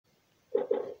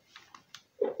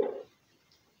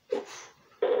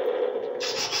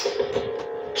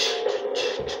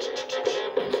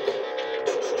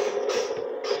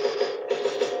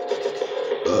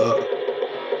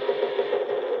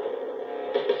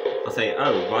I'll say,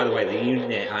 oh, by the way, the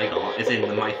unit I got is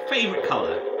in my favourite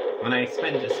colour. And I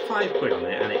spent just £5 on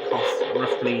it, and it costs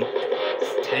roughly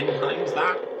 10 times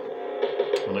that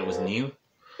when it was new.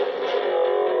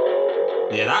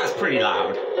 Yeah, that's pretty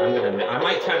loud. I'm gonna admit, I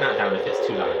might turn that down if it's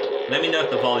too loud. Let me know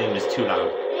if the volume is too loud.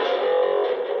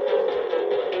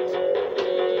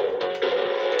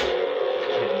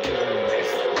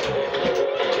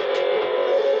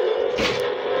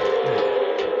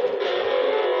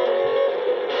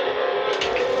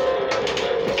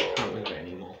 Can't move it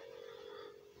anymore.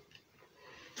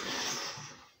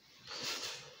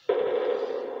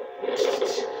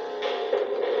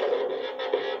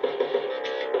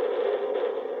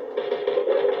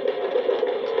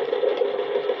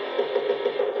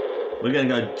 We're gonna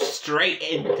go straight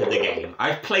into the game.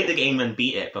 I've played the game and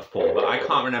beat it before, but I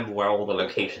can't remember where all the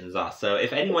locations are. So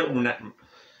if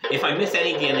if I miss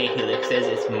any DNA helixes,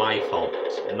 it's my fault,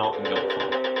 not your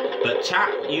fault. But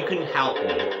chat, you can help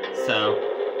me. So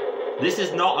this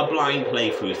is not a blind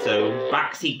playthrough, so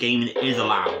backseat gaming is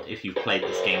allowed if you've played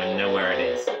this game and know where it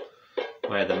is,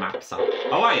 where the maps are.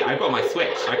 Oh wait, I've got my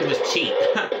Switch. I can just cheat.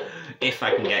 If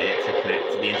I can get it to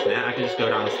connect to the internet, I can just go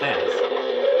downstairs.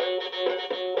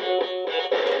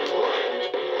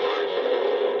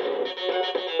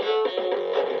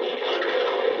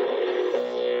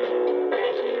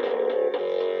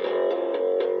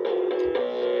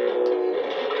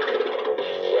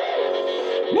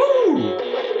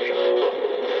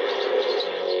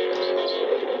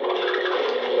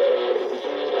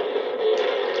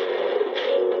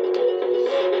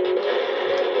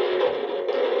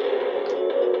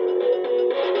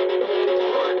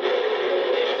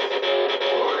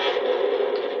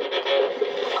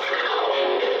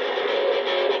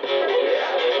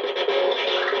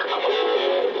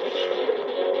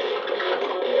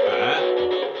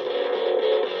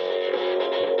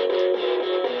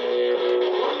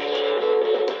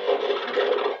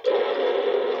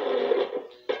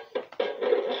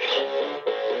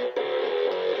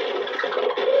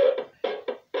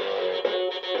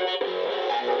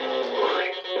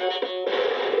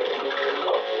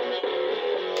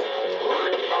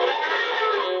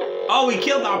 Oh, we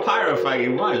killed our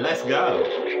pyrophage. One, let's go.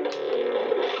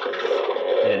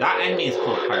 Yeah, that enemy is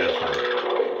called pyrophage.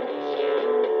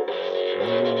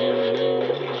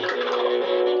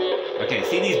 Okay,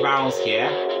 see these barrels here?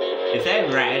 If they're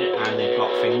red and they've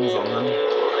got things on them,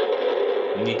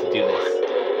 you need to do this.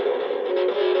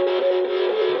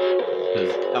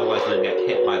 Because otherwise they'll get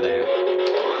hit by there.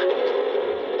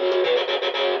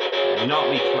 Do not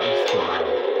be close to a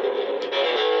barrel.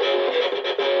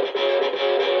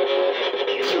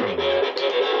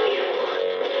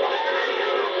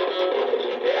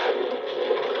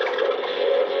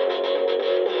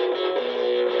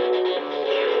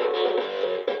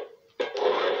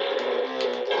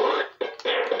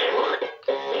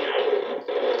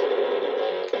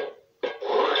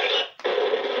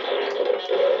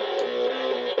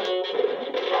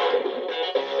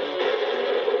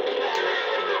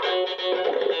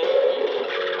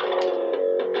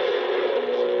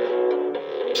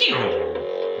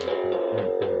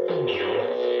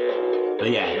 But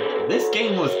yeah, this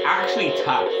game was actually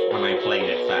tough when I played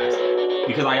it first,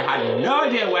 because I had no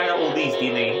idea where all these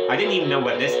DNA... I didn't even know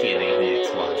where this DNA helix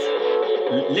was.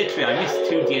 Literally, I missed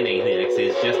 2 DNA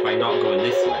helixes just by not going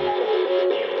this way.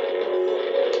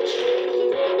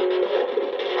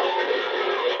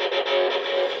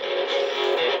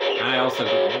 And I also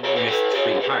missed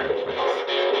 3 pyrophages.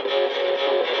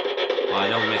 Well, I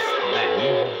don't miss them.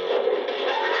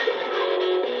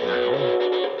 Now.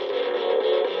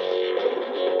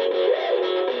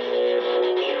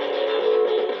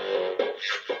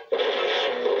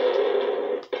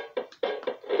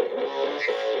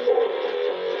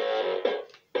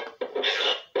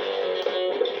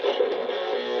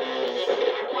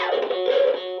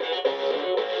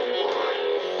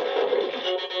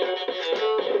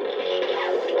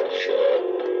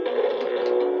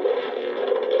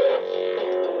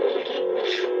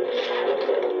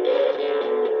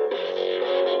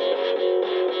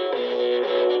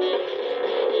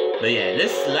 But yeah,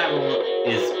 this level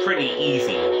is pretty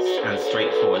easy and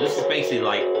straightforward. This is basically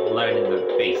like learning the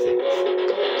basics.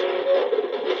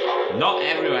 Not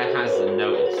everywhere has a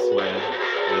notice where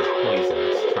there's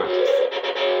poisonous traps.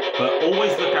 But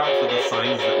always look out for the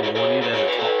signs that warn you there's a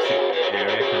toxic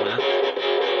area coming up.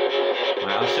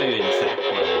 Right, I'll show you in a sec.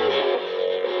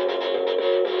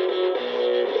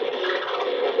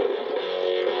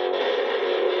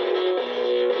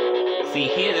 See,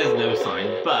 here there's no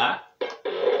sign, but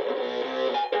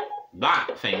that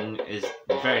thing is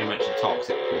very much a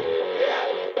toxic pool.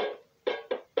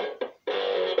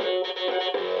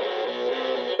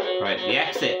 Right, the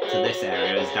exit to this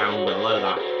area is down below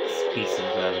that piece of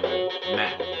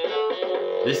metal.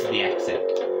 This is the exit.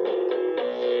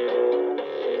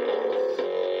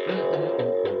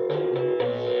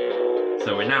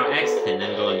 So we're now exiting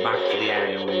and going back to the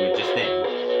area we were just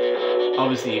in.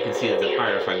 Obviously you can see there's a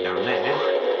pyrophone down there.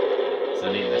 So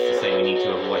needless to say we need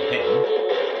to avoid him.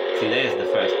 See, there's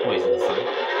the first poison site.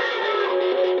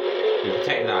 We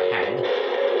protected our head,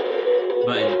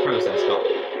 but in the process got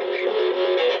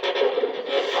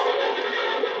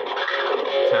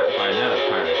attacked by another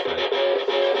pyrophone.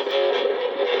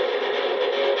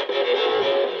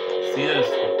 See,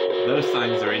 those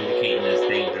signs are indicating there's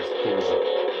dangerous pools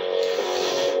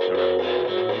around there.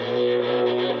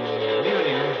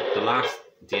 The last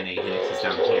DNA helix is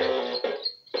down here.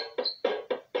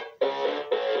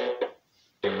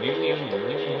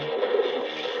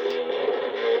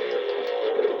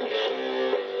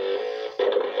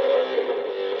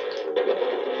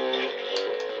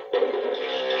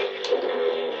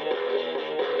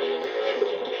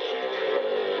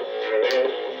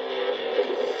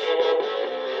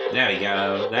 There we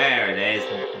go, there it is.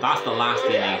 That's the last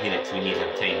DNA helix we need to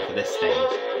obtain for this stage.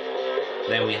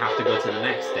 Then we have to go to the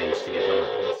next stage to get the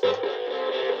last.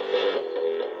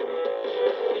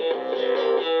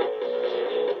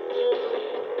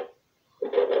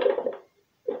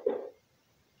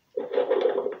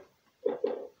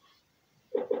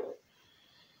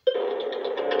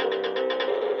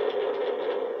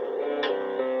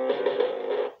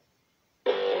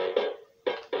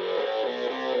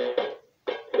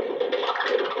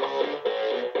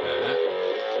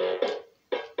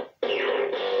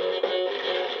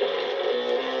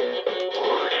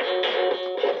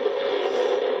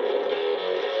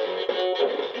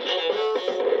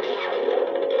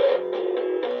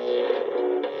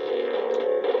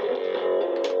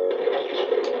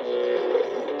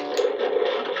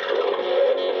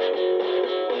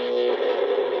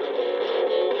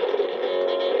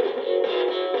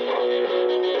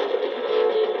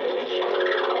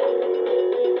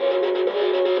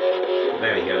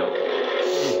 There we go.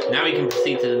 Now we can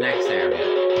proceed to the next area.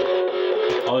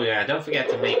 Oh yeah, don't forget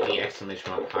to make the exclamation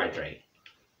mark hydrate.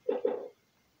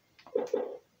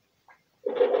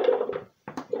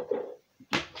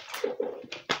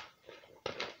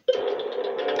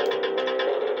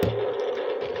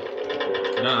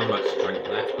 I don't have much strength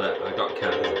left, but I got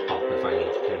cans of pop if I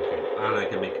need to drink it. And I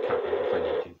can make a cat if I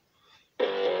need to.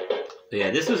 But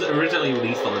yeah, this was originally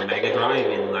released on the Mega Drive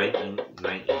in the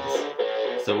 1990s.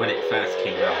 So when it first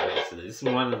came out, so this is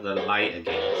one of the lighter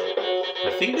games.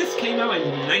 I think this came out in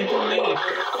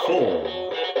 1994.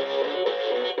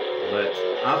 But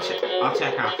I'll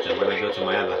check after when I go to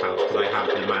my other house, because I have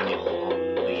the manual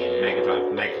on the Mega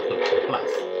Drive Mega Plus.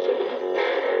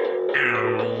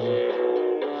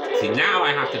 See, now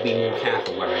I have to be more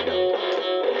careful where I go.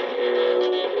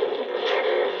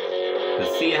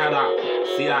 Because see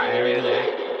that area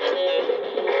there?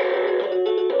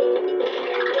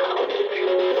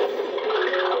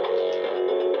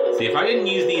 See, if I didn't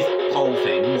use these pole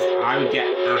things, I would get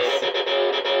acid.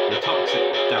 The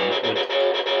toxic dump would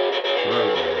grow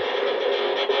there.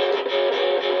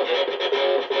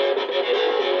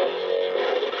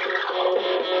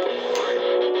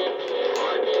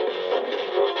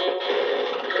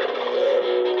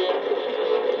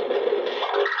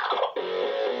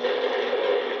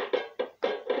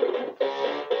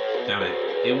 Damn it.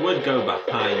 It would go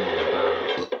behind the barrel.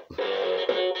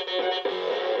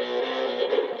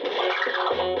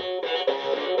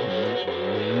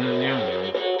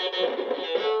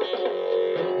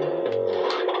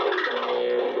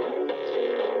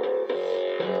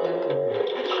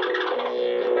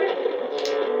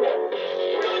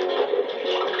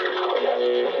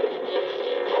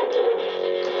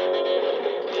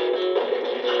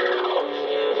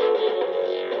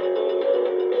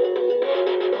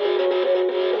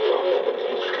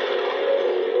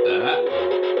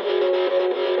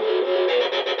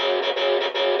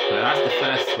 So that's the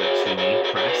first switch we need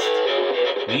pressed.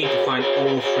 We need to find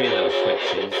all three of those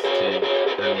switches to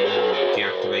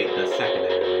deactivate the second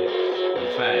area and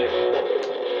the third area.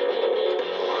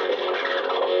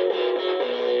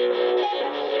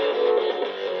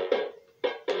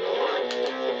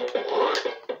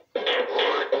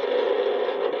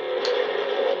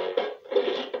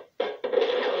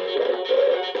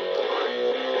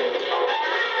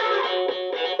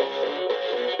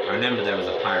 I remember there was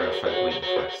a pyro folk waiting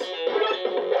for us.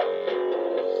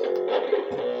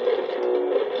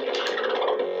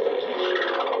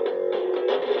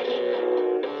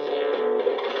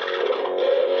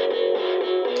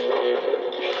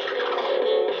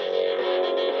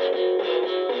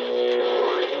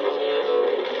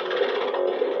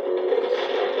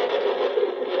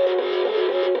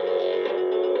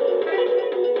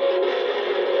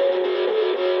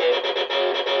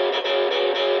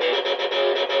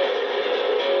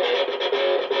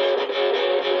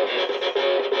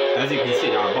 As you can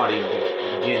see, our body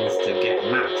begins to get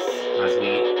mass as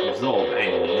we absorb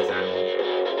enemies, and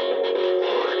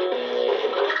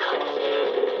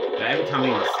but every time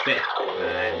we spit,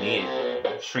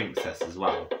 it shrinks us as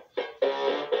well.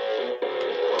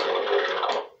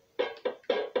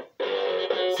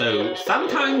 So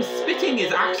sometimes spitting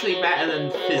is actually better than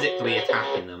physically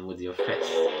attacking them with your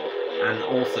fists, and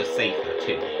also safer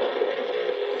too.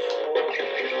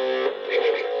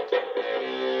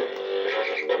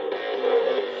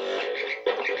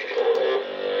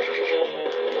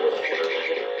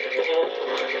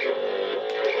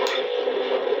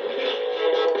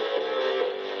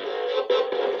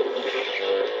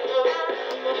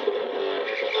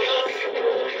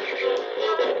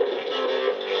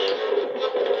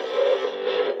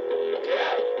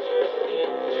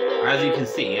 As you can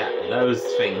see, those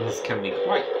things can be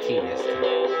quite tedious to do.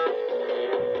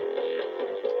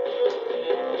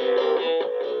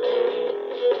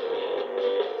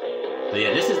 But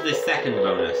yeah, this is the second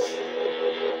bonus.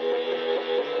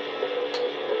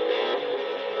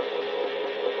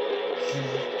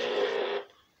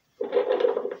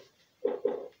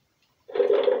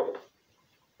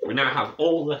 We now have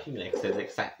all the helixes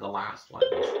except the last ones.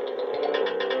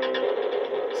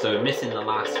 So we're missing the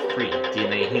last 3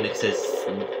 DNA helixes,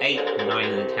 8, 9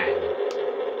 and 10.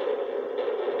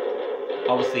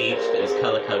 Obviously each is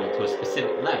color coded to a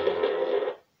specific level.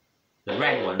 The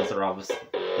red ones are obviously,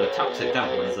 the toxic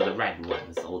dump ones are the red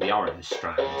ones, or the orange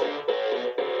strand.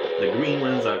 The green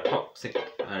ones are toxic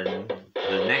and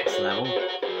the next level.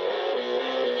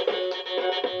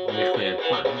 Nuclear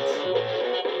plants,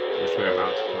 which we're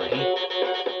about to play.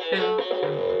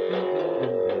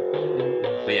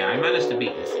 But yeah, I managed to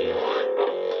beat this game.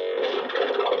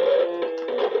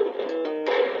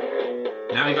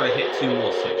 Now we gotta hit 2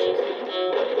 more switches.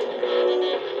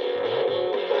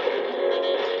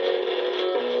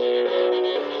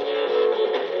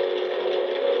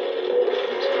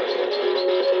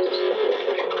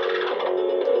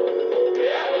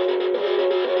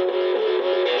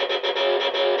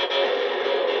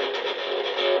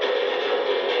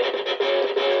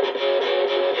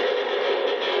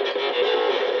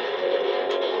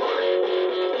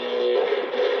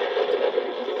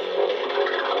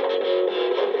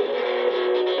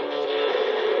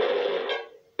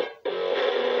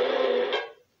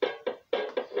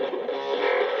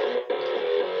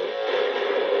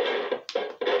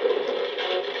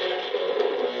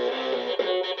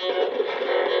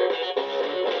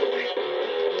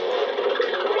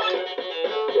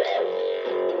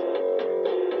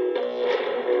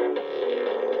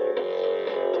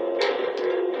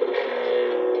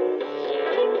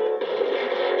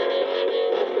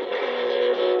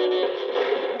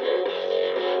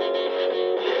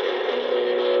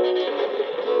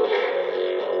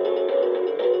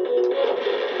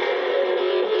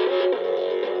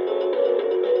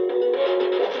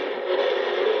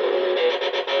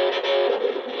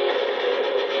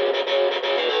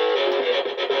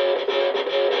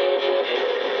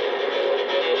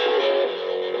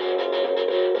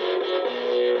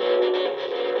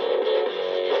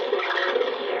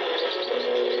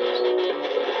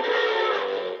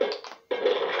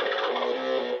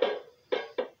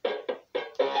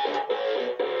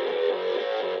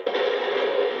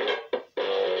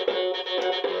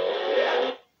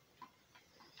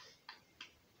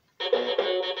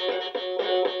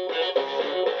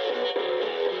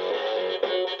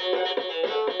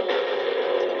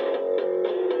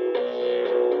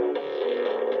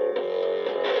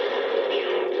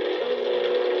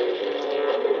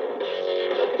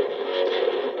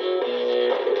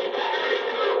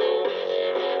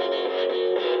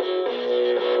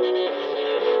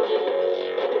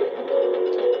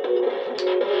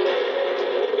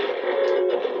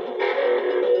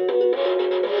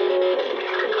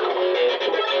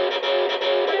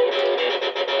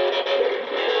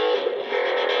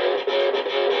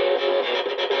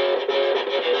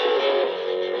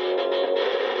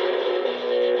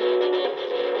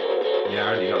 Yeah, I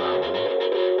already got that one.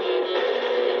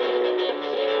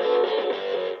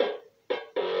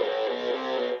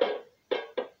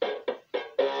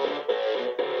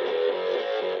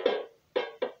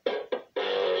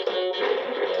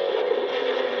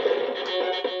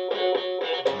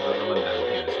 Another one down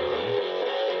here as well.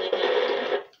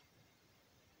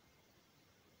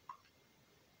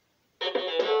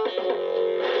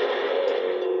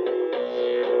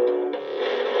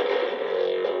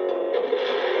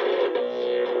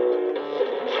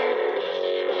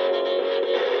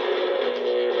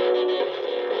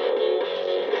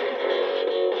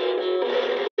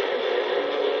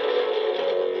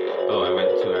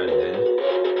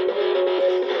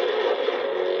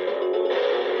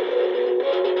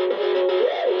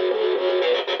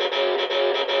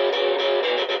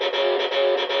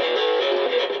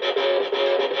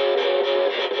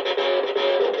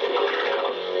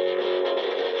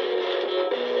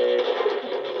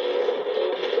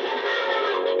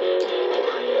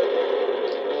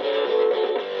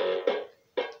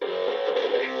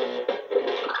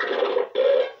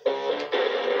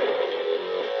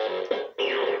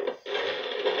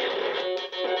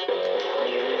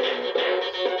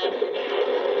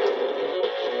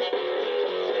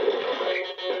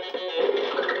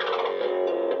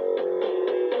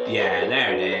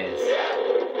 There it is.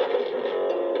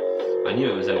 I knew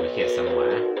it was over here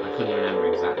somewhere. I couldn't remember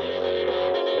exactly where it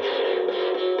was.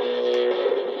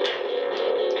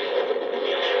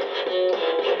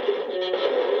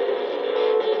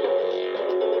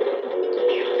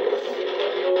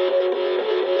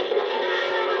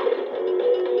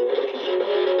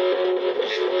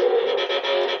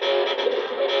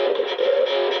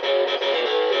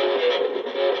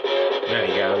 There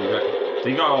you go.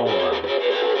 We got all of them.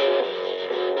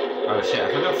 Oh shit,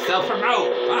 I forgot to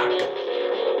self-promote! Fuck!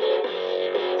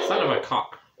 Son of a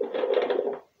cock.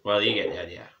 Well, you get the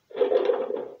idea.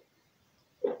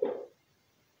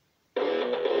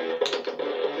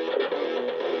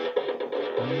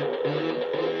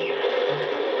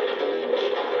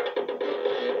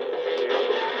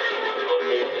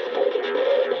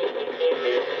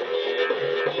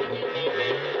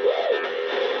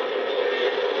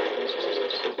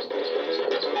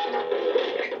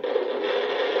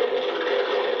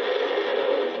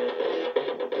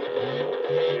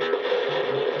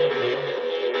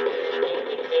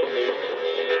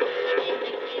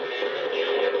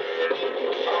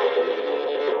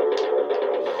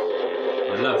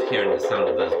 I love hearing the sound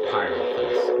of those pirates on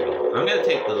the screen. I'm going to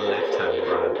take the left-hand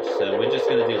branch, so we're just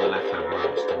going to do the left-hand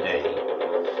branch today.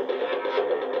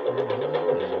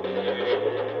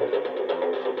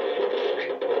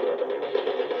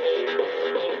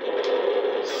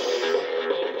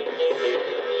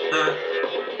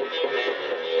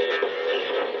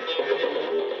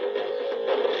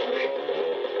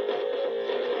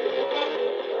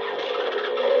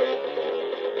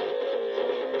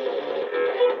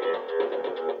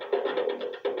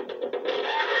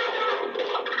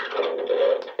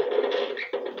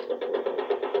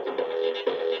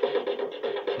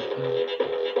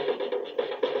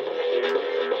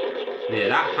 Yeah,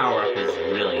 that power-up is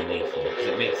really lethal, because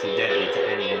it makes you deadly to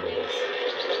any enemies.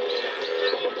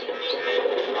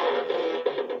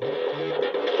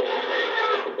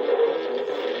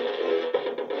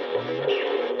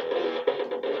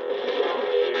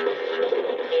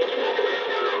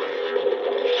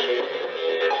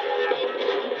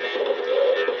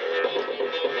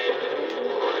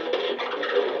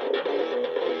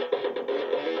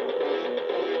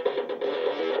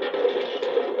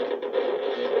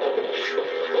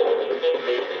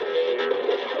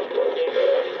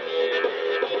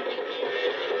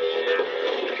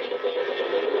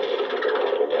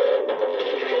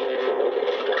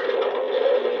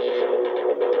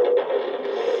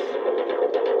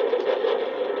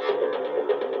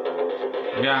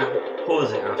 Yeah,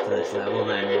 pause it after this level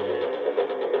then.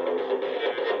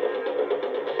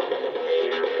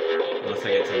 Once I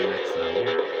get to the next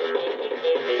level.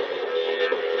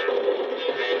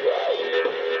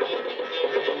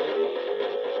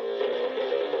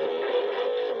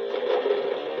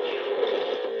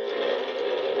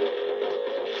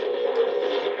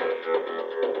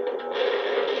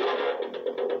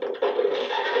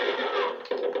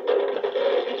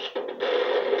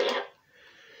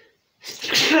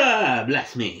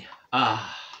 Bless me. I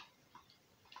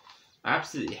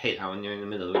absolutely hate that when you're in the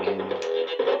middle of a game.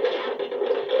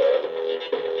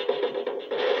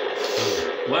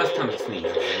 Worst time to sneeze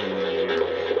is when you're in the middle of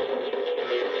a game.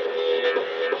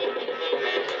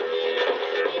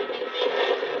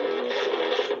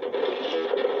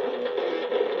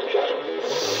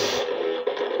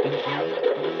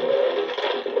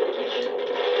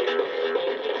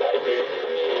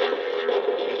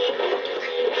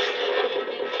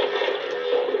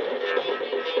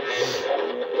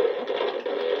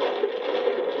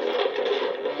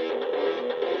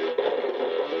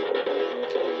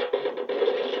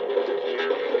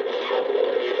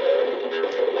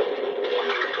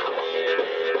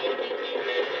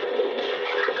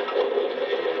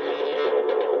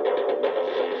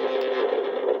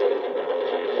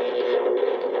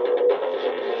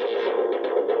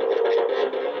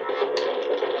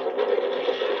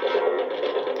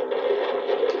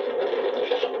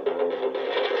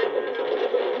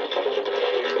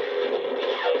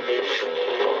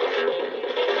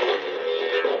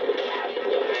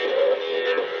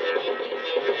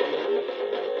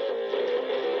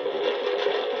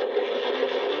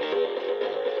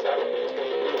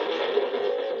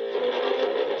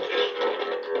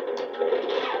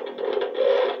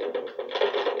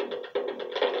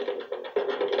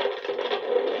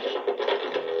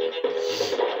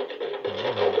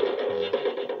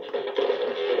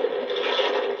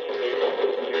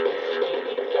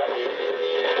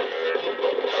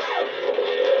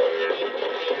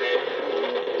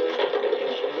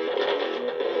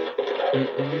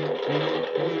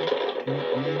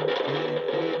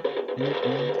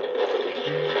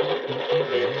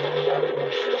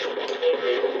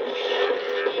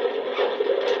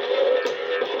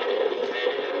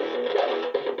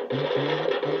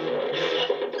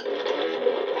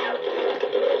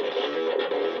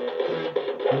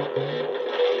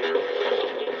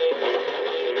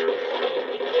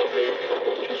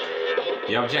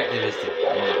 The objective is to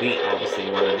beat, obviously,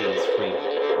 one of these 3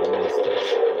 monsters.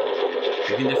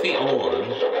 You can defeat all of them,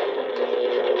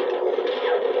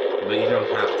 but you don't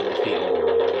have to defeat all of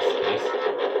them in this case.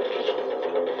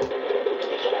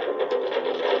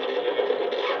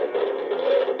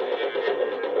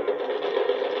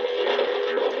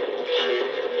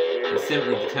 It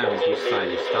simply determines which side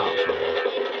you start from.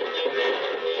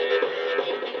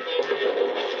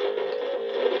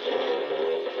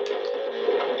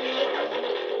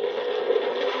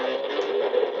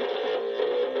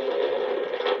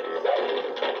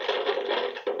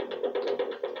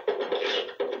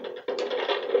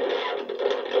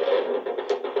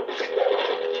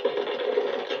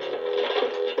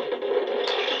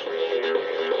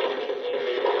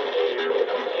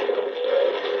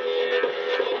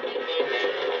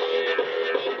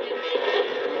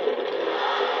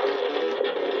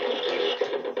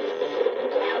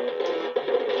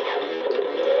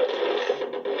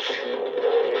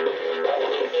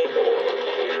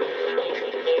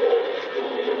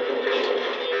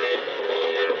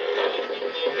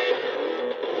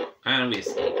 And we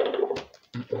escape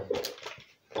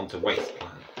onto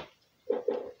Wasteland.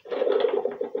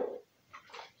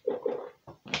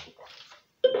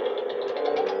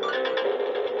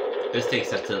 This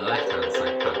takes us to the left-hand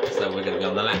side path, so we're going to be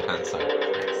on the left-hand side.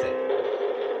 That's it.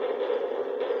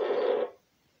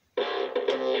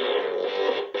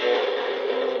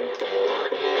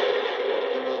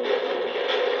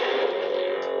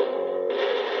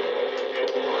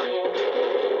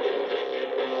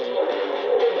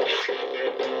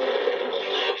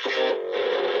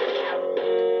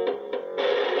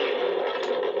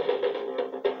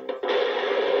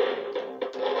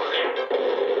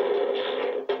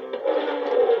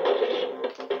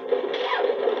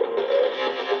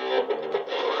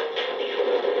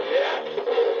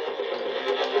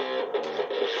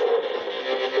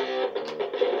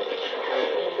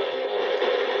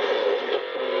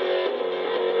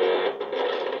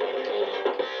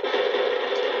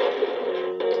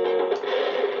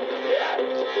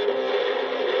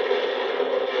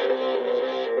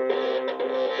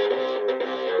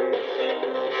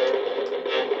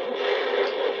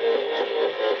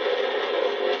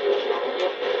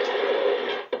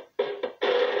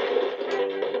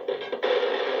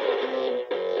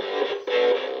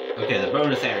 Okay, the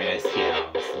bonus area is here,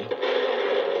 obviously.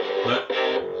 But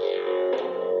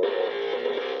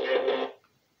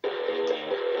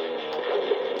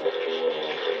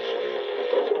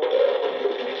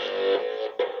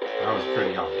that was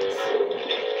pretty obvious.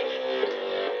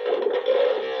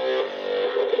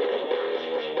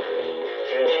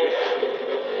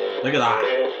 Look at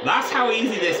that. That's how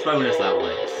easy this bonus level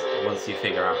is, once you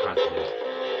figure out how to do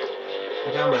it.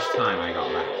 Look how much time I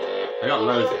got left. I got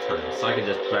loads of time, so I can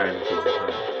just burn through the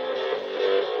time.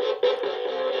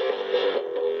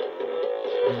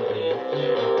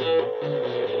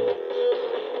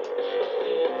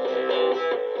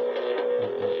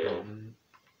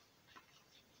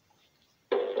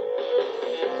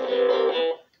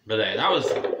 But that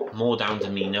was more down to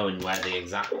me knowing where the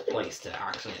exact place to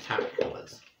actually attack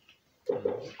was.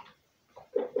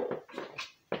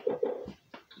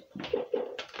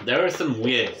 There are some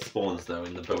weird spawns though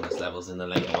in the bonus levels in the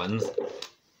later ones,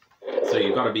 so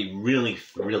you've got to be really,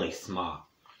 really smart.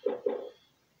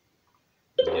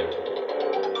 Yeah.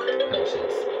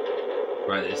 Punches.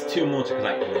 Right, there's 2 more to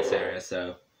collect in this area,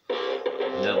 so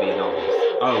there'll be novels.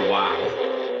 Oh wow.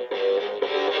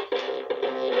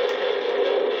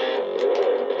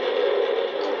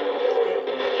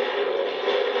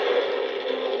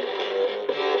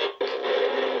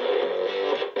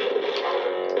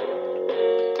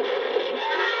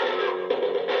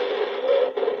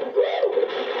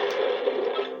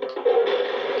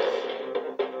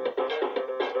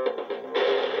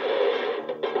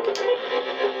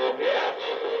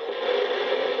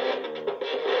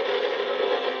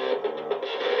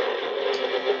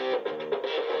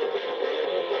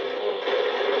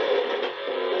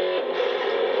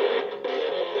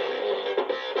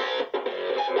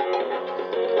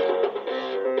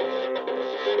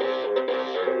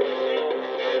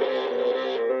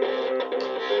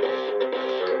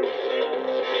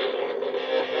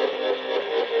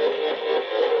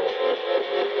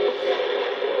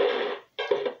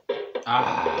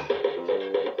 Ah.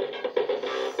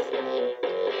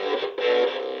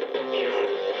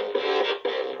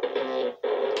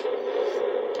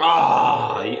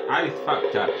 Ah, I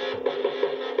fucked up.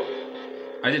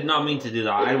 I did not mean to do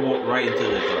that. I walked right into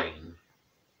the drain.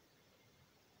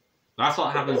 That's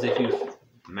what happens if you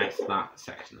mess that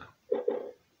section up.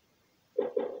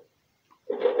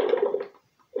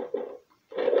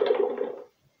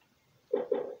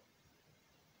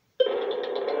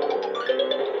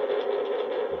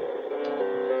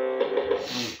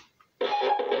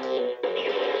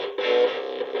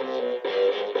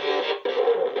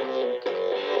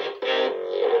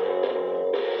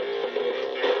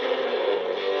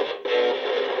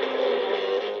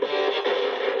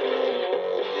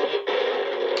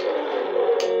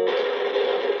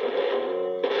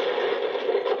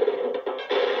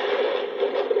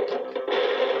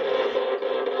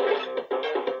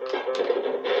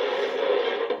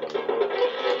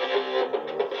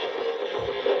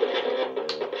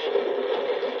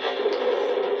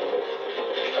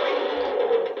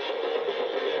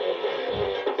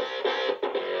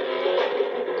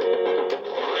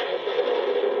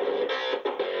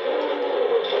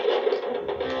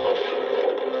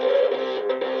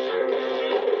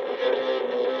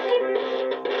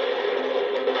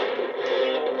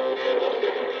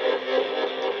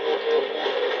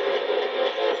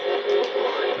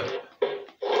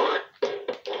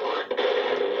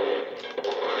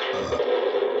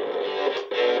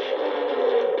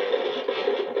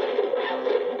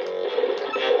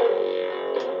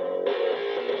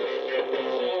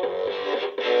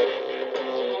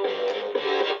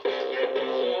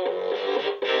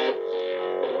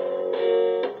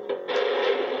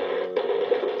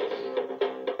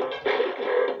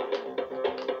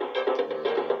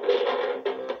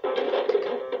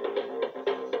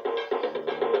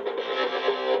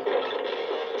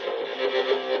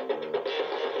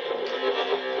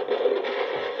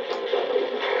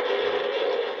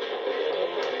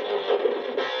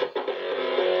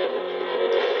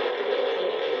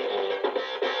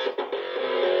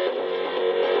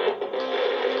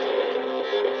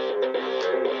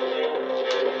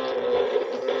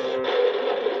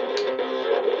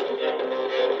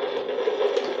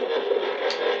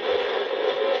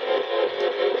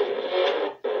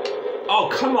 Oh,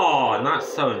 come on!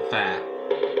 That's so unfair.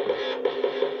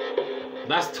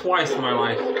 That's twice my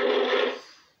life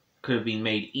could have been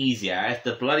made easier if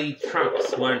the bloody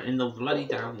traps weren't in the bloody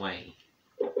damn way.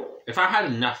 If I had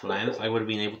enough length, I would have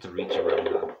been able to reach around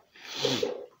that.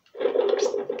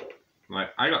 Like,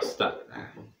 I got stuck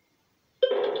there.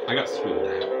 I got screwed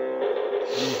there.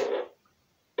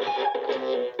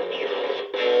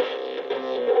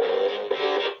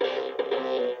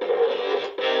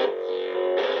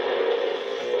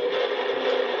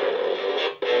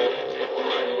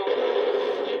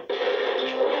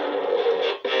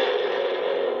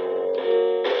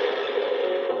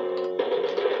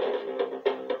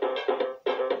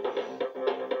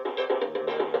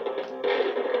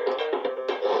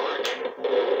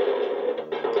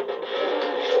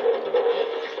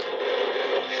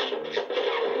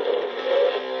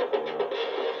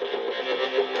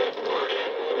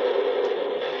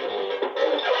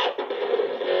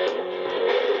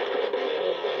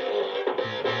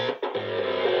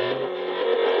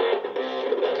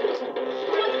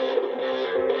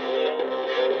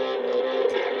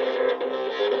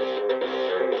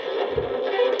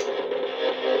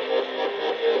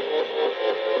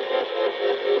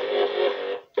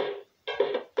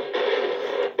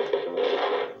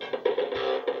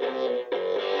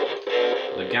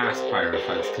 The gas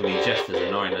pyrophants can be just as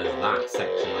annoying as that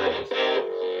section I just...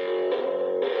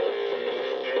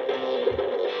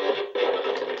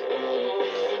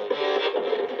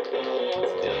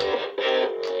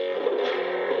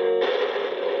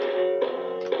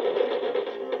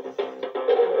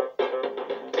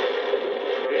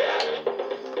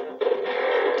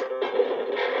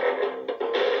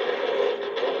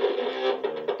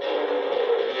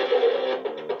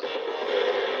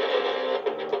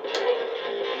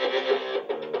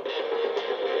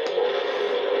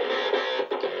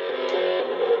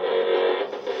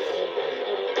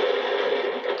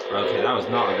 Okay, that was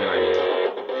not a good idea.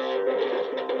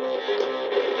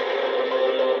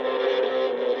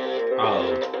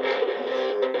 Oh.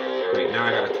 Wait, now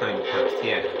I gotta time past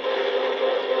here.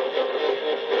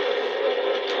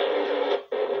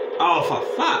 Oh, for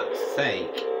fuck's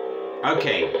sake.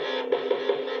 Okay.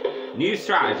 New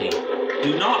strategy.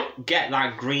 Do not get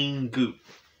that green goop.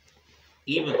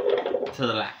 Even to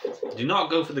the left. Do not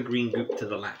go for the green goop to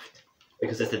the left.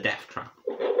 Because it's a death trap.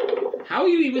 How are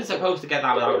you even supposed to get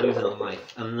that without losing a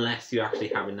life? Unless you actually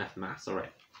have enough mass already.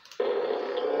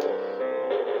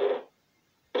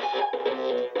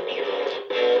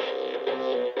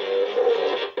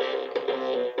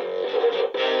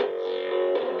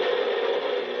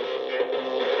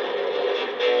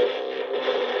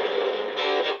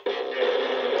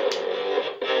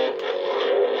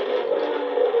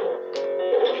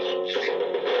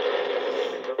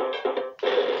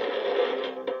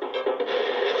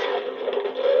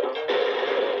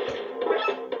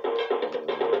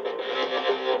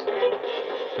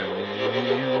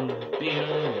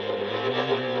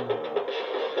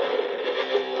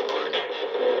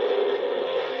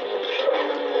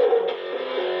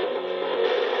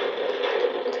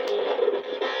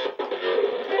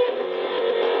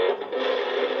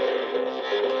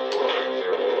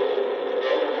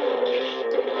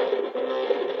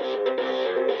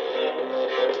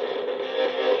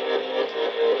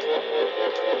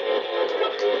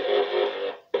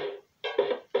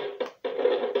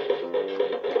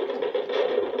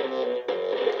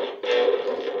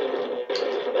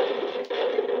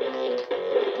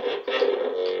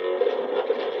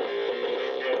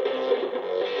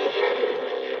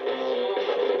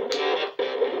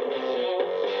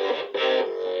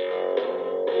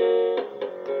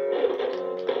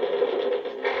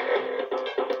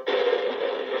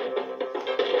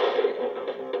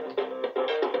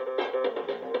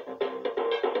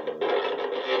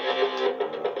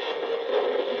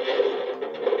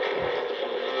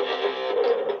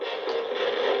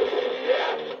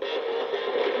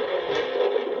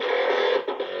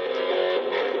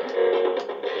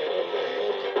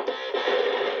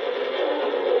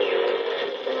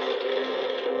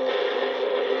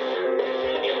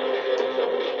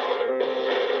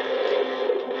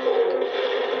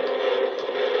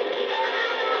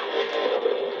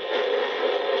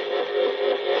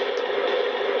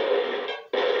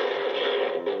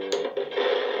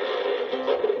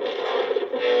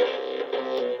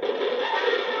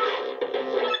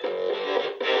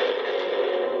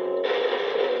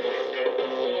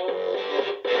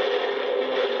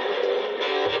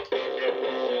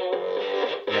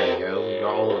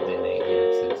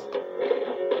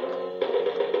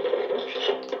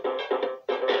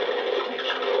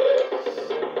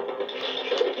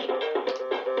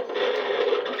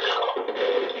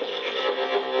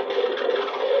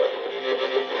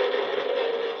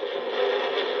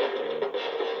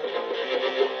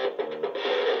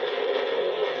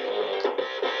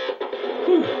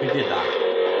 Whew, we did that.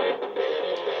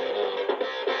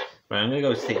 Right, I'm gonna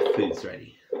go see if food's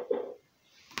ready.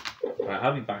 Right,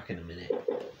 I'll be back in a minute.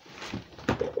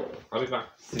 I'll be back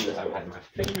as soon as I've had my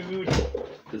food.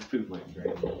 Because food might be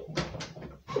ready.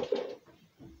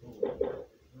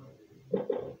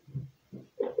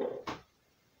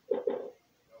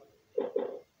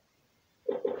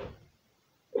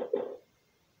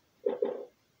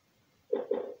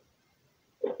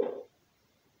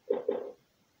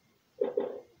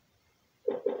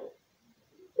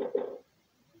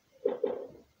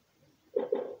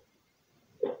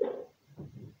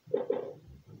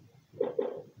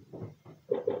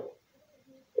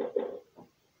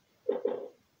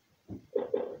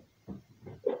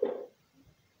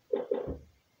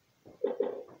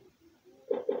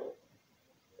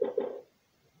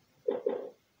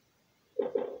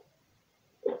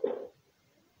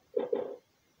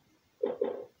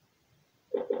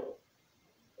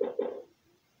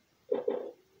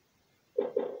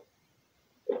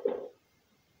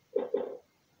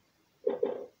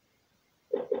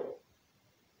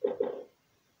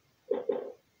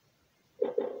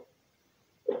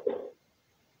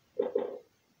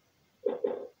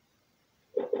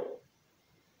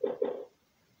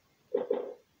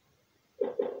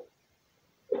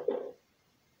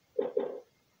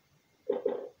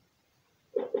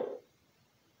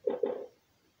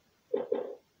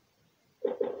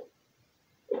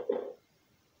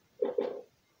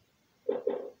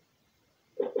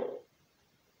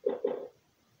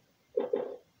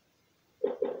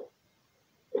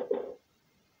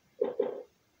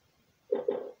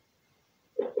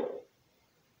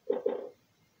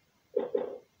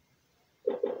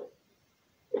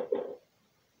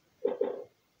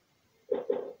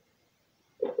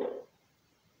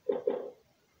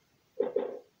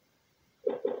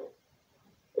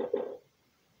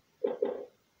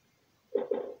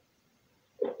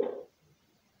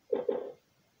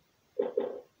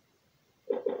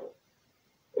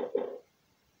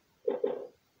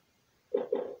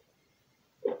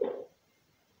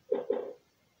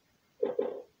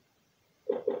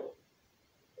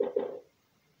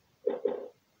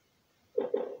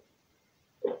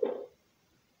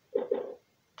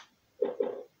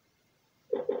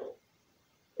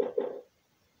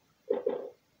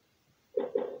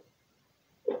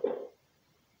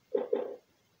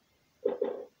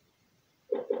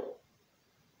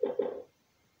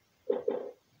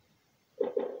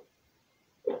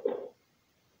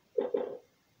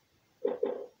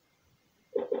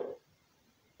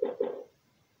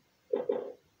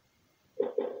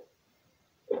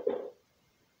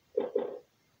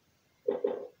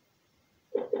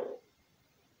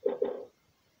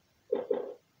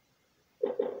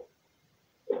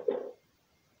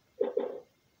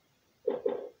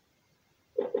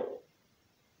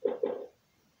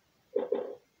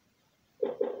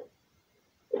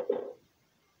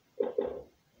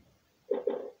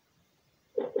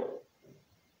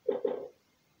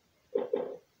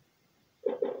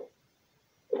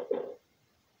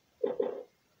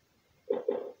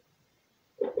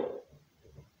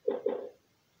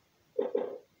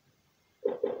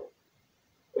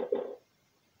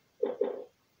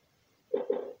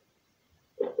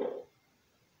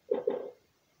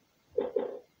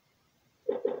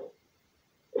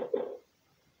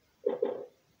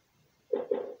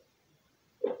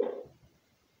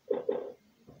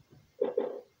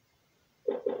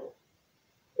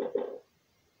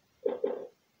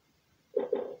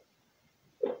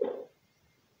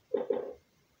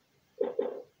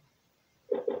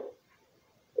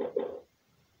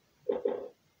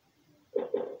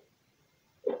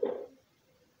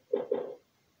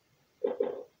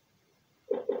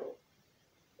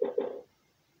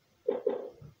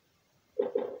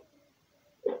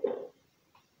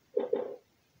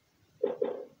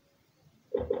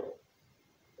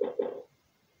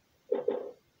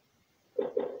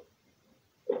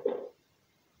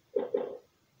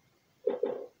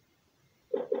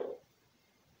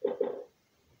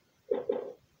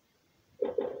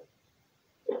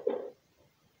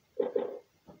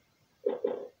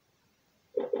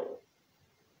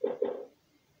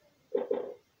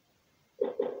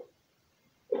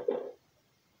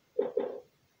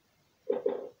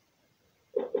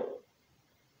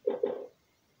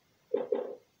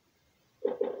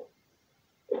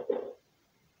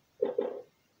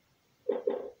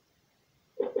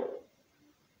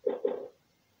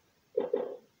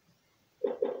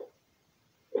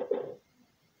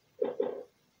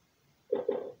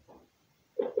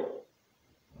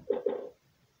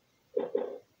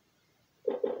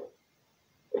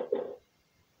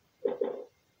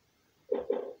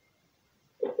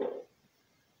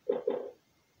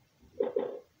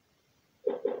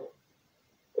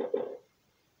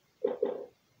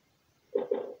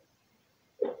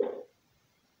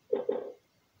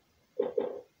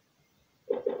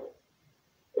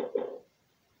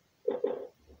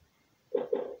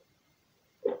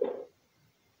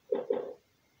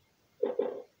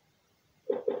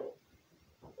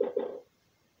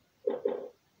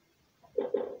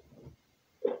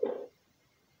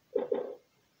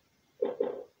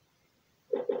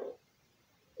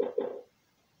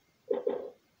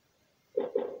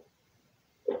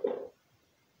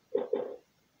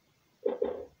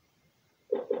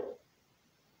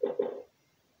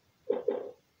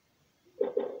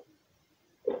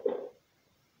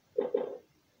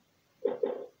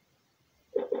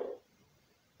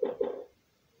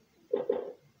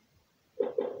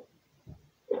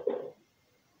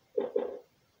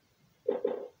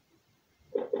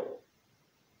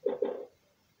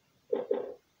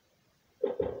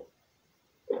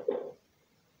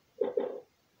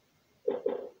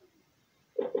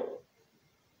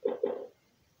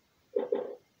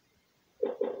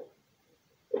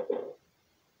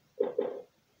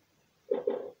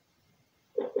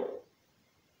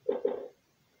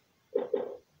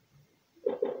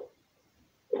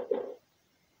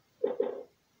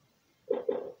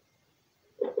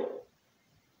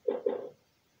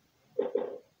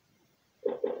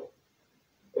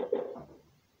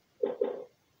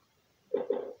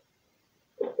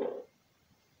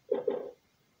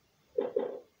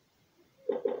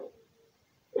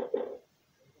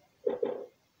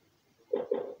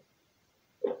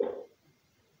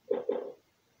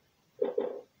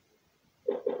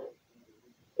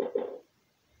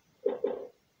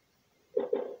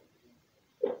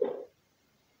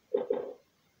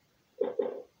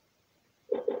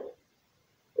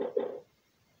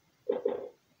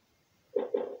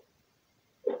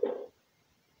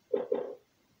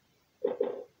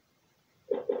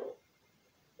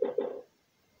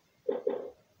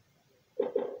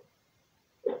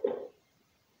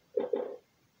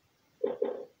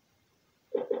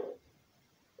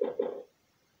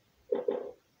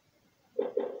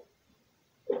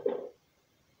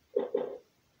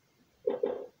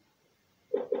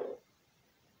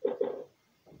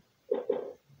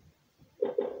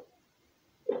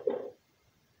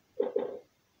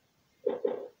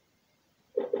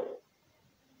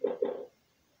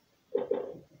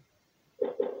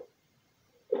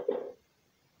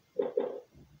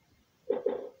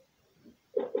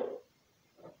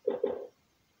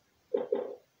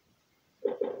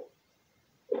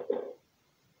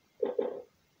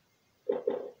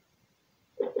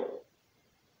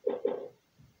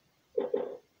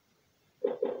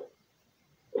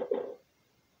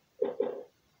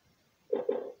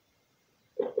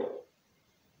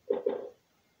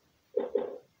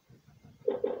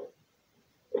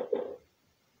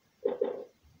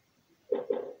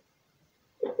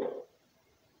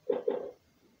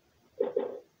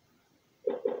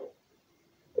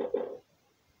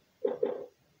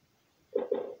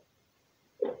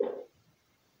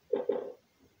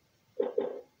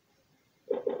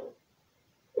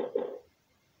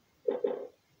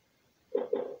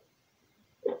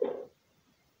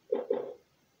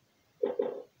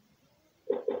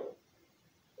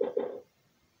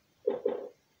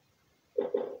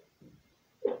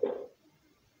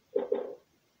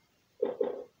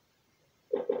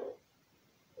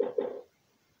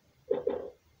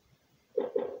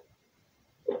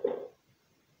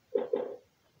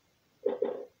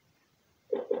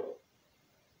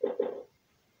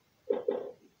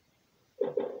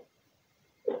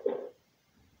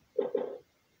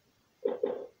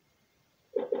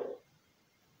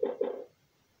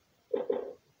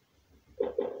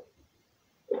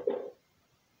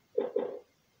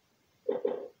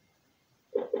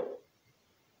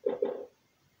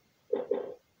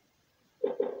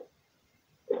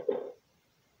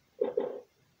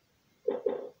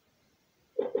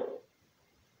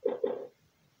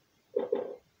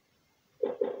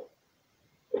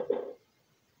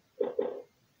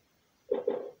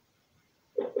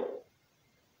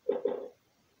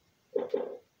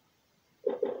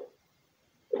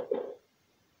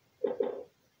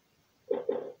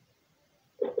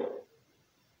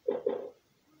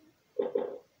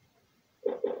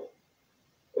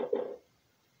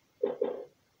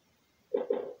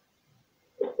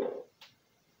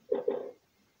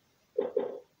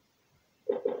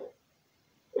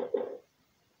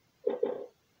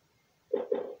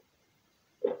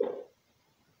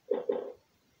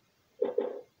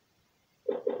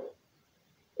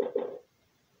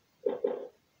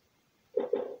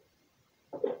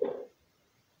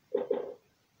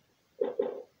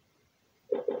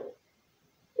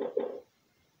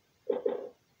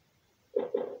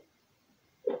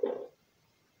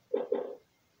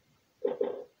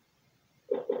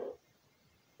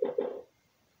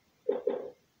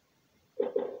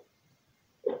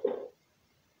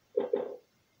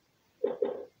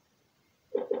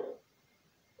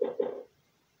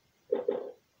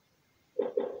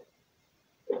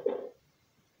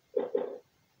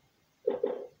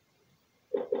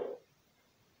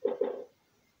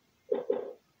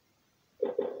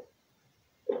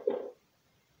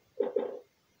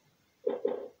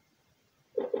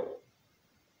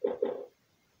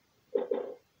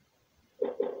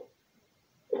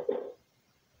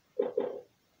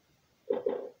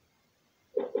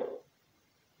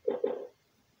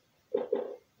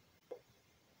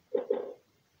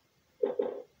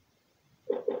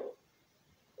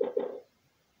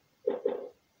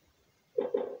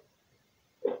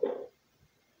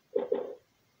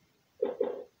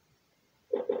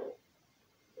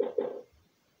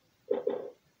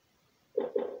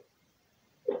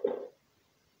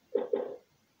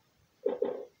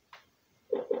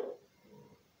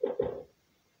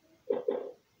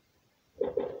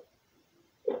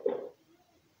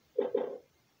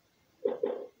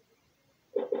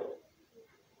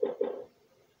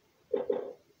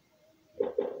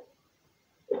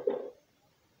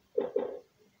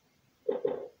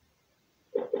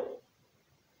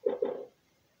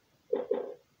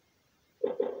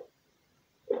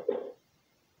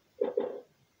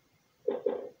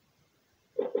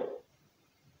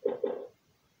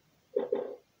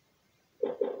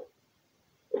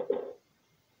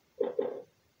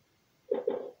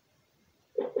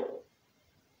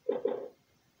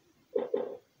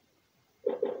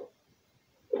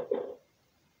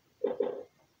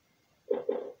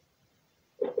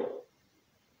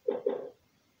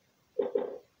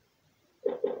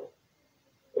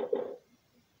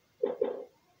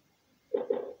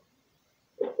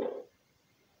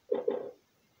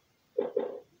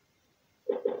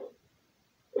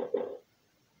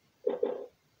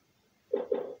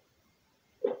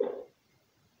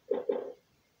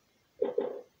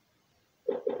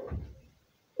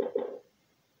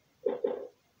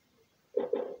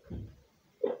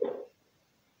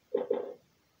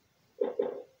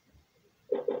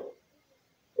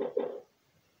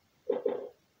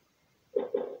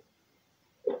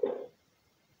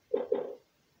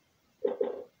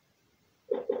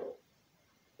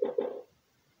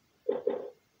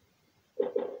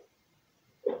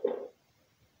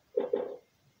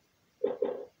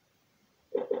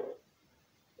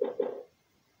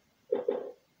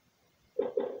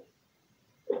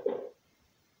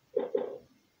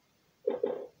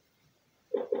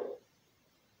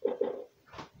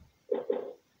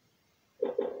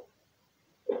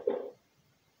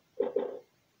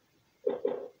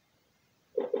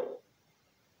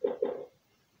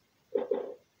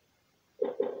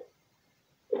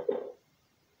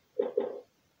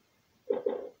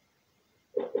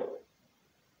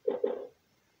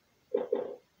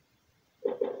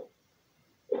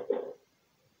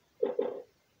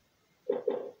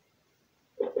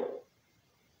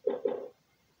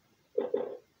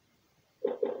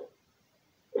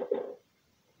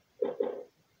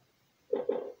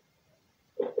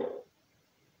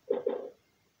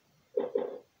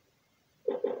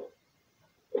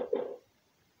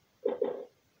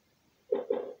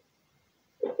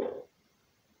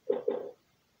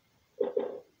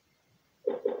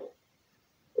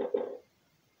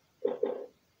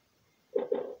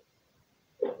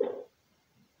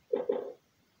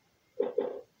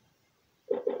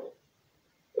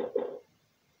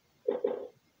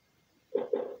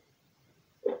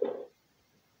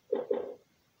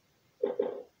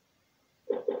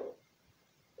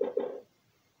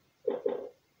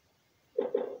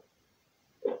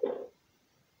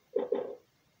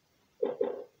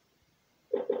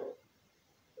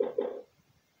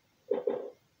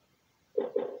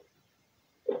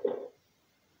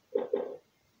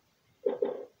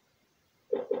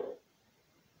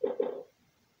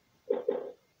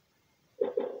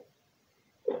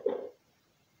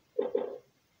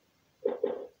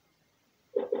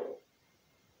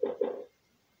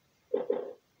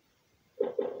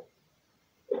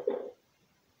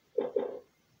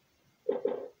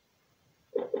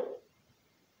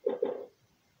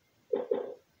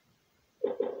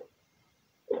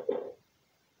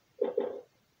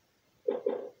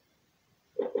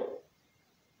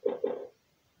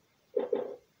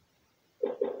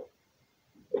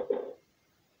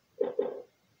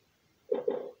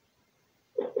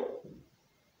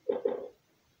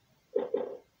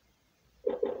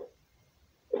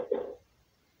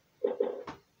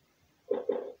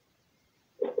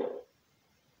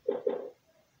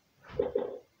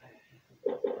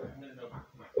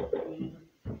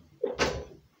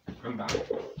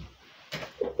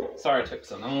 Sorry it took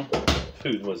so long.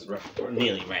 Food was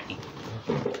nearly ready.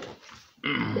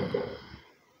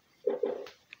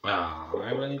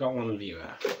 I've only got one viewer.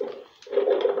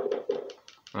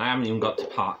 I haven't even got to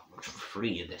part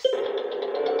 3 of this.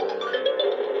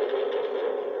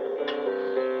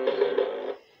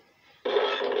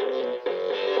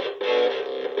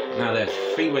 Now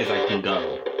there's 3 ways I can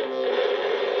go.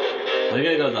 I'm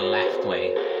gonna go the left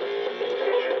way.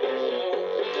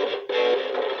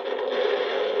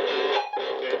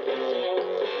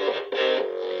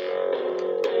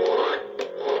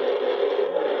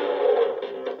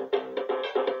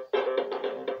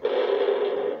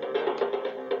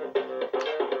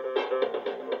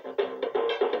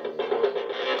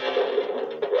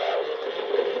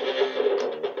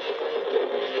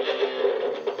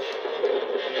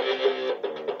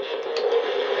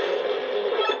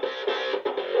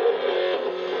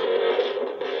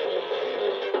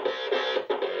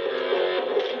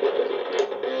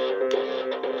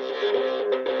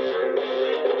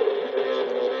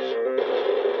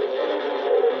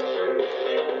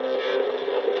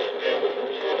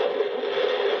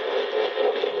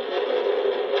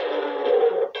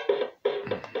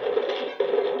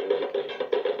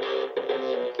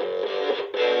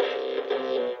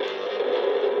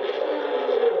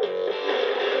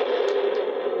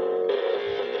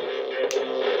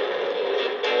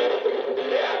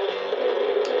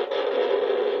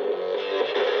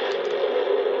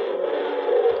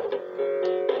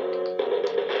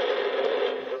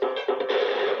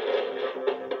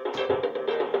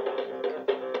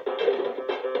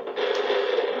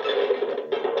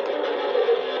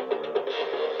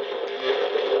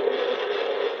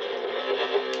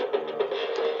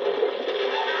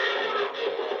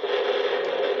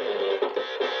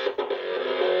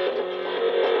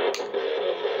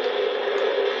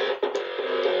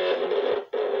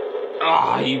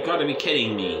 Oh, you've got to be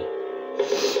kidding me.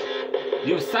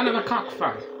 You son of a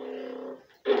cockfuck.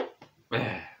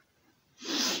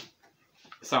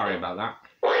 Sorry about that.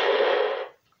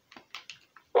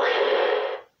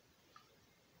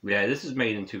 Yeah, this was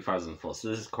made in 2004, so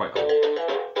this is quite old.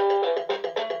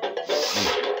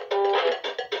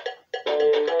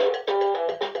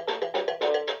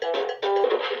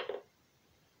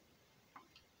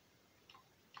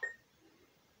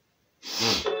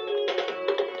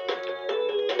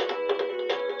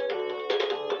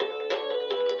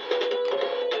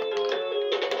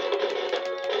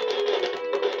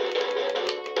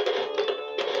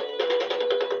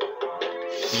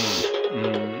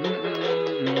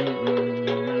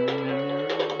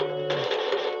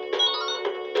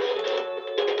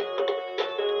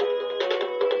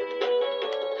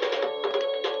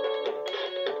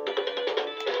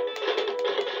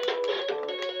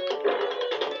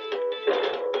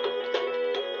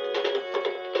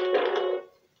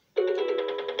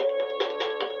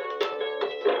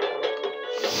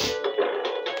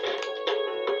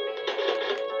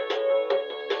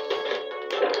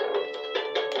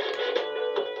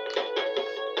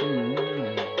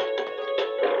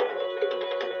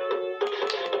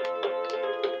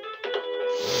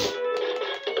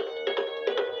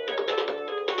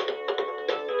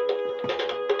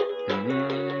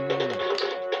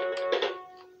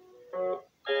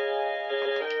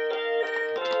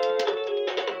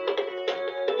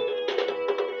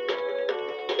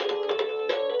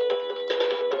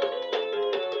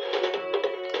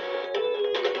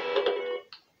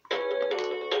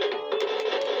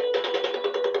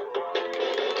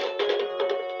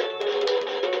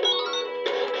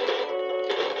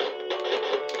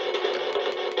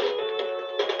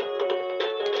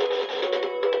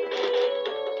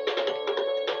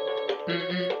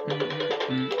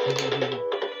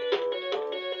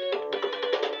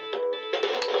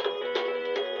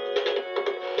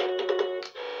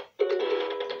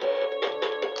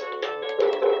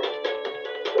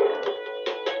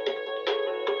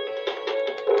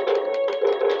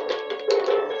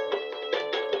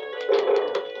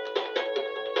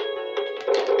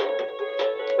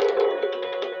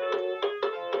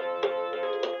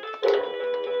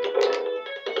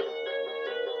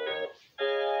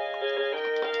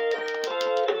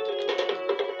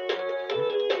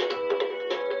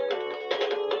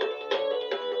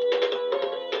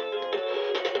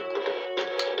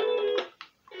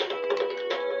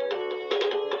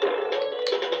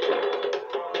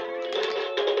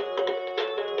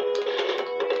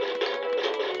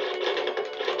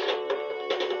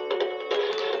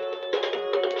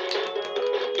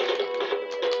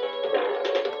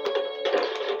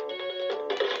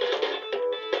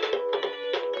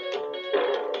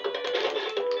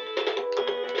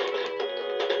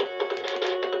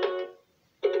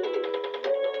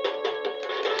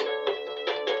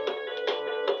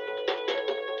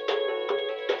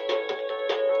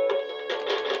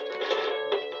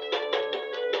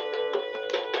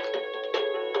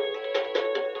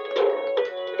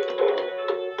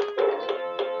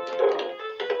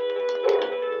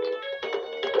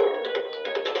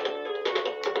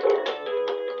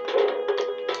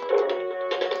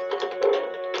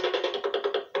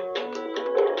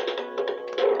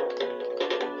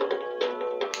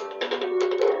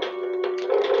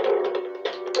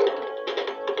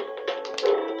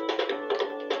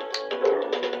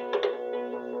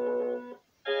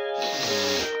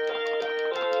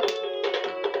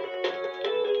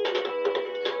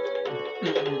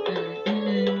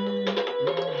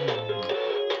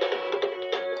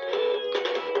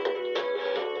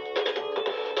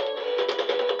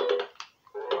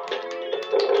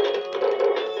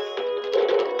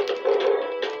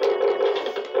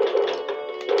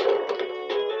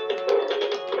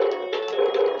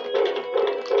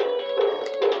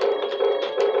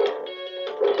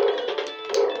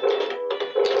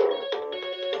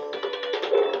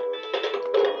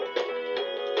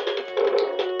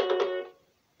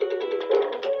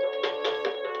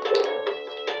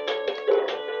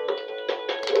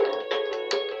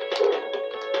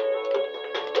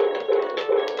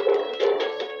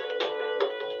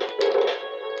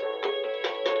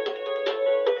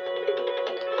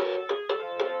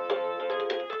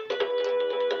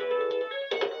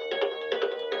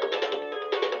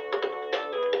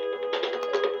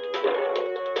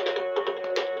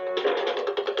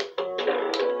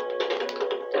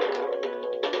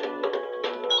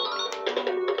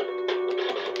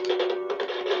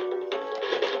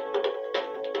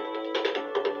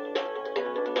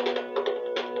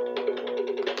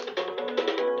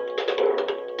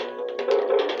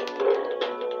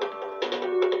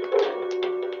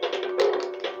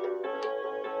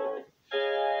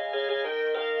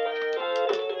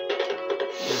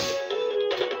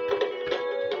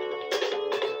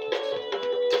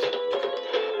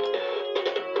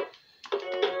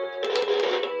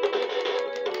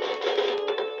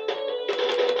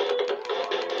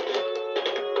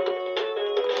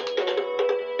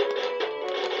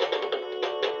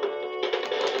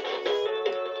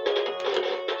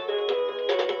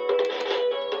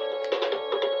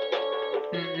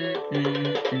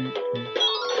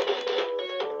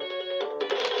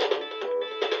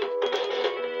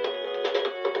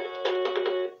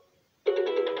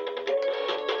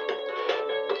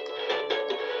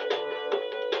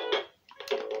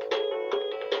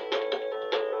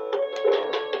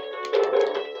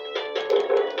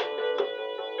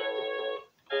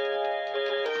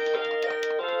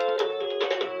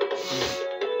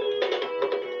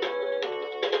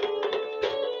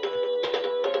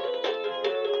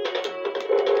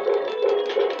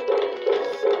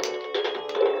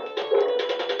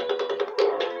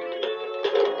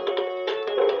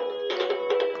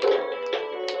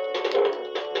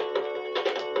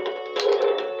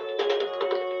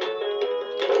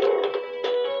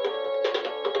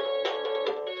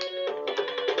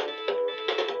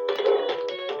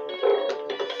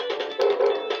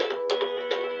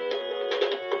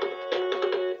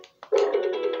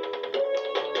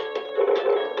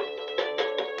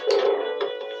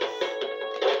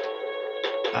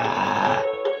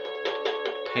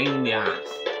 Pain in the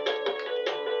ass.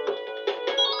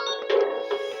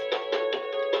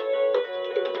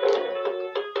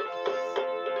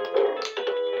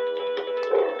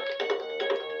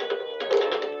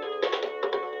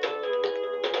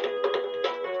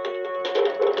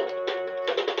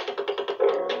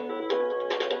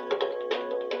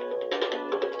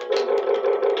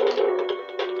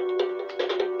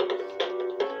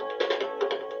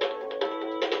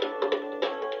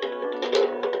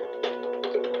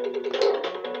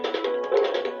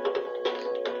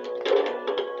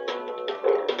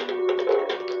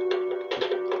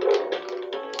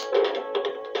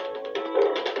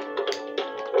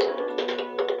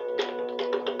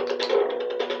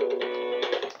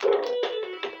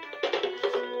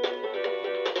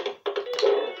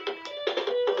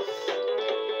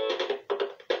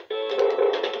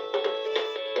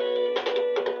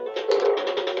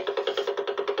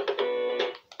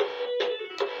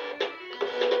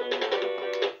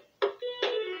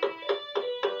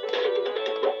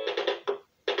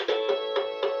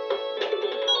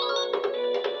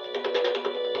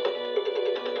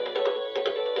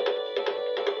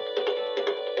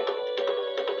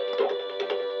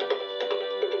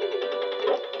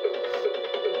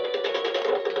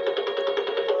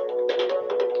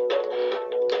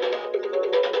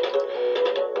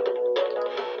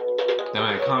 No,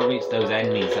 I can't reach those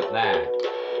enemies up there.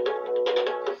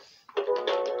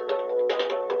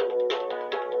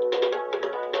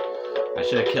 I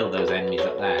should have killed those enemies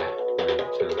up there.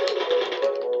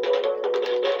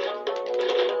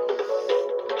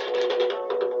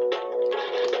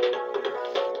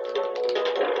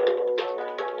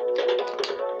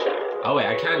 Oh wait,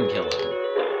 I can kill them.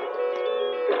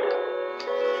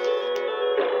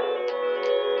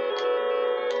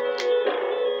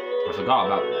 I forgot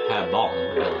about her bomb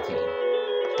ability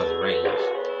because of range.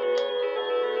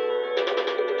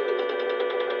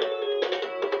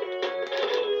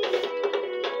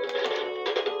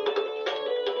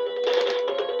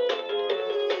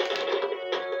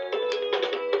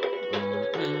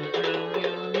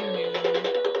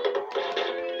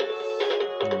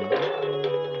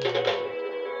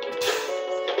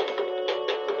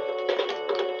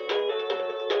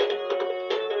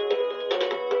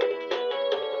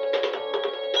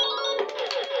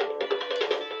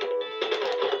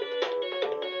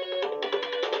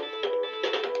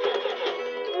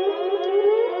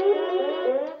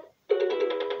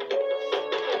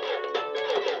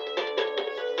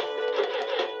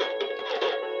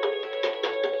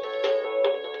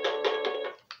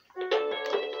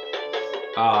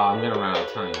 Oh, I'm gonna run out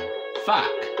of time.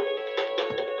 Fuck!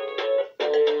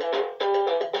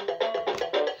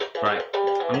 Right,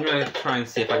 I'm gonna try and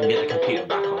see if I can get the computer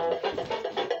back on.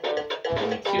 Give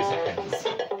me 2 seconds.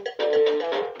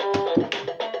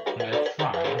 I'm gonna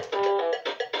try.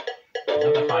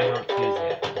 Not if I don't use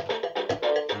it.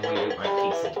 I'm gonna reboot my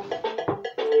PC.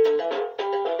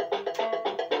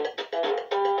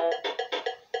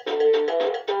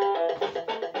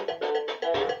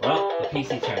 Well, the PC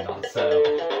turned on, so...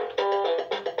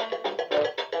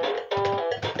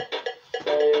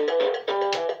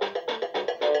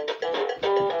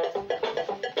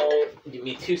 Give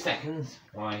me 2 seconds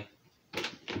while I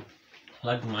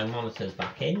plug my monitors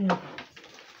back in.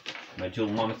 My dual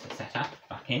monitor setup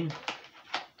back in.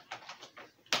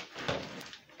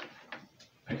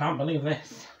 I can't believe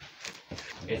this.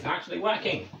 It's actually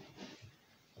working.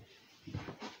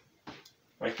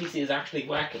 My PC is actually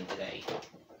working today.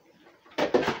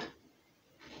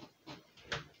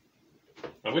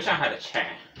 I wish I had a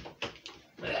chair.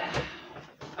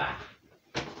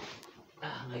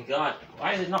 Oh my god,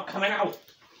 why is it not coming out?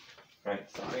 Right,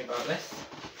 sorry about this.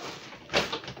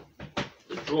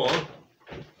 The drawer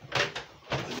did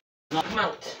not come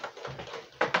out.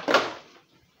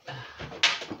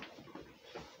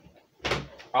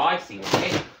 Oh, I see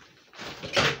why.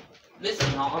 This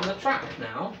is not on the track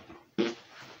now.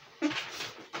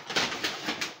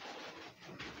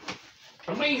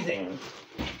 Amazing!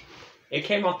 It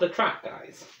came off the track,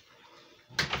 guys.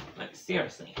 Like,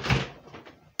 seriously.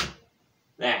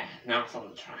 There, now it's on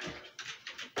the track.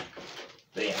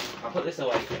 But yeah, I'll put this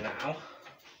away for now.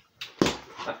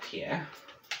 Up here.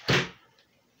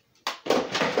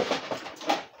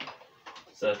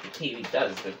 So if the TV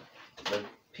does, the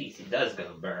PC does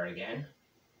go burr again.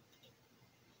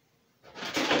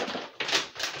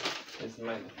 This is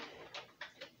my...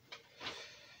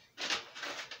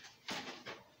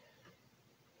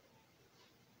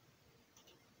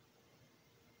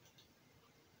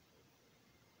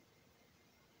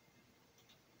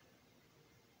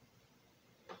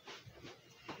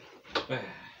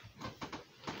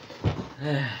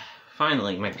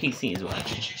 Finally, my PC is working.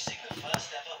 Introducing the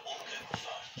first ever all-Google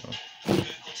phone.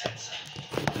 Google Tensor,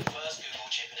 the first Google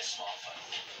chip in a smartphone.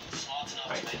 Smart enough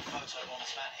to make photo on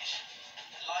Spanish.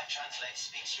 Live Translate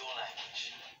speaks your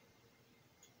language.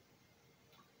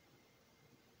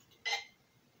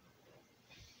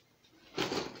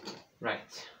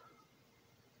 Right.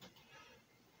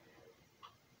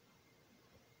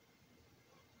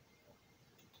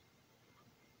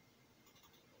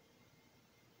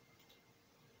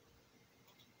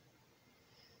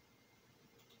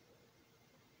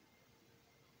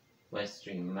 Live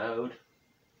stream mode.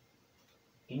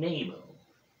 Enable.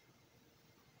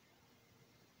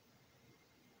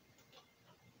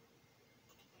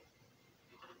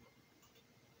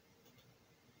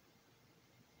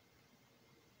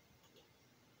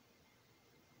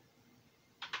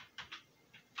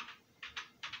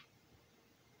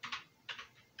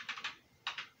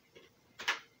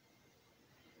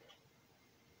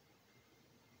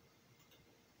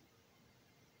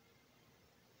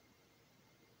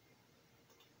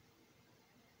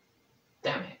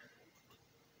 Damn it.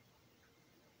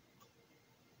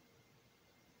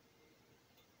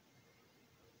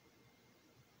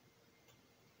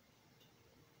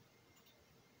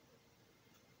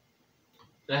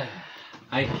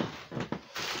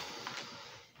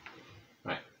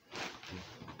 Right.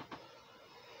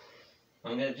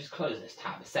 I'm going to just close this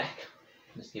tab a sec.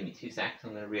 Just give me 2 seconds.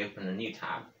 I'm going to reopen a new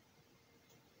tab.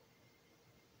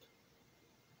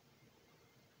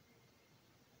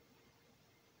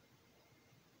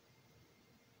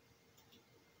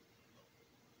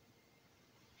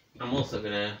 I'm also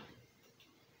going to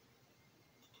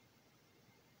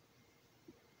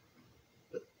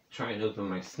try and open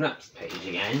my Snaps page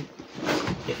again,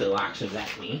 if it'll actually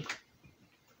let me.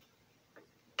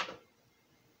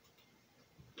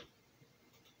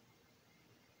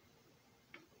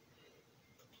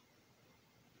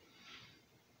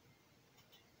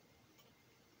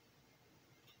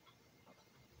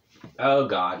 Oh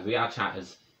god, VR chat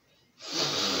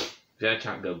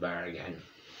go bar again.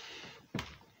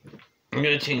 I'm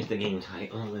gonna change the game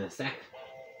title in a sec.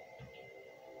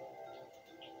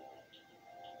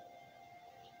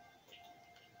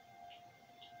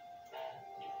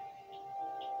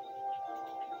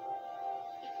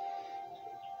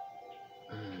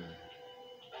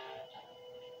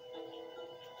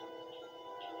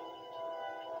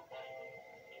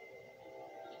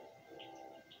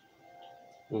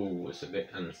 Ooh, it's a bit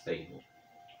unstable.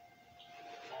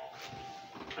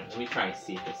 Right, let me try and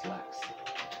see if this works.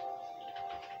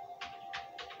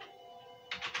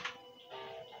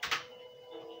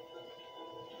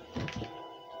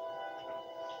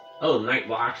 Oh, the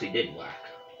Nightball actually did work.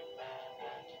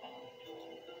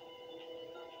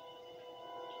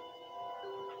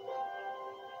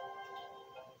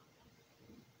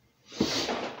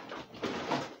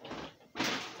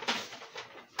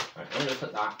 Right, I'm gonna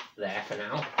put that there for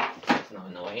now. It's not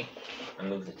in the way. And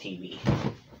move the TV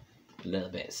a little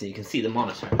bit so you can see the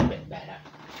monitor a bit better.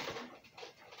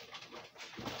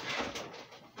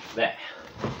 There.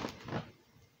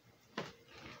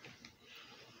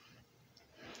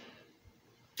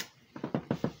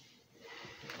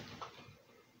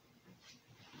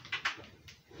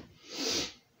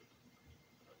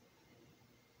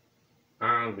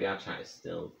 And VR chat is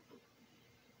still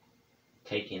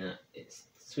taking its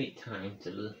sweet time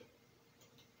to...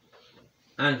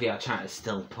 And VR chat is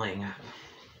still playing up.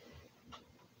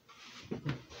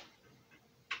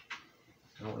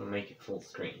 I want to make it full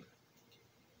screen.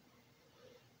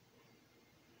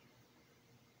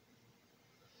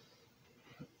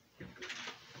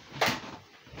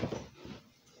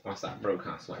 What's that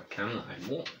broadcast webcam that I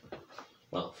want?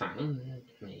 Well found,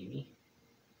 maybe.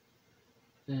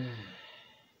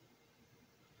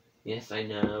 Yes, I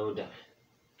know.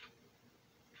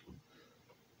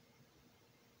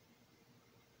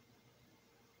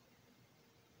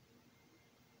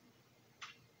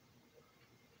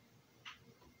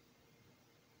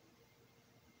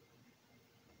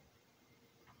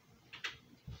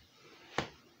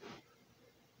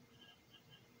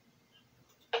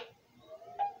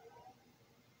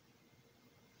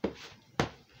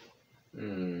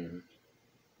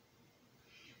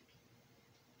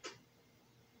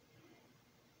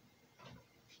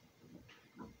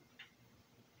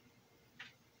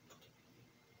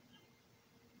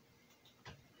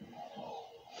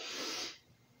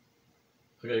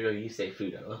 I gotta go. You say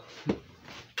Fudo.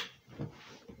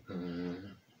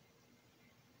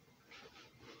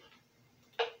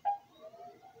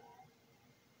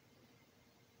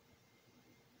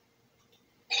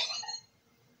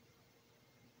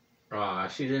 Ah,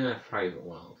 she's in a private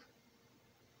world.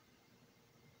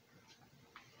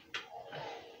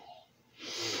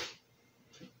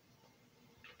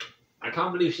 I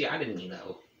can't believe she added me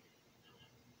though.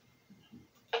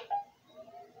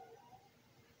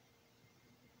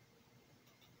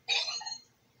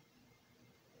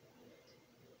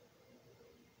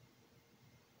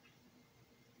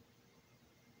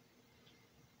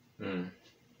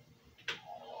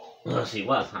 Well, she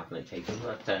was happily taken,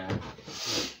 but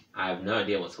I have no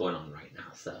idea what's going on right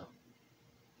now, so...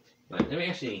 Like, let me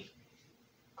actually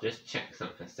just check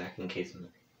something a sec in case I'm...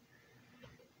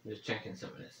 Just checking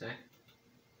something a sec.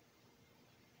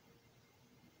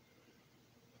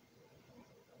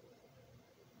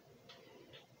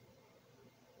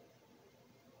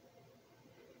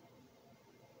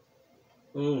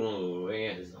 Ooh,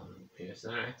 it is on.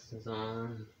 PSRX is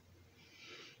on.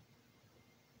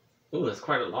 Ooh, there's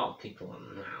quite a lot of people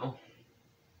on now.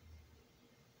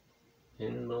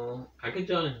 Pinball. I could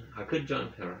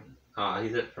join Piran. Ah,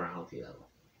 he's at Ferality level.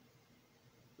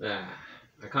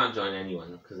 I can't join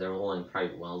anyone because they're all in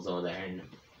private worlds or they're in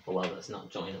a world that's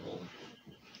not joinable.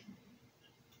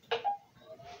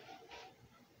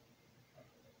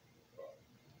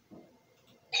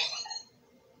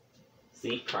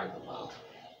 See, private world.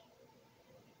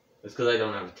 It's because I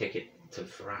don't have a ticket to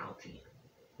Ferality,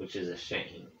 which is a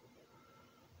shame.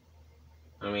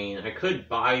 I mean, I could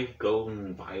go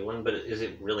and buy one, but is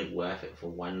it really worth it for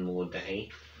one more day?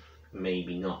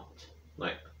 Maybe not.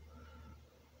 Like,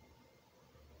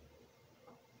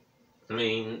 I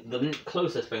mean, the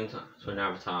closest thing to an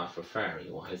avatar for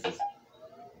furry-wise is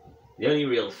the only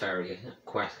real furry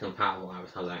quest compatible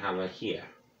avatars I have are here.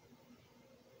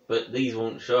 But these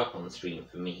won't show up on stream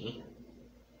for me.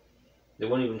 They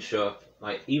won't even show up,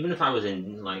 like, even if I was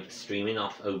in, like, streaming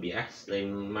off OBS, they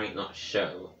might not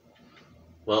show.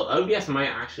 Well, OBS might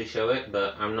actually show it,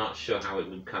 but I'm not sure how it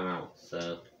would come out,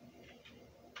 so...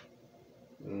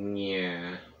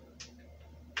 Yeah.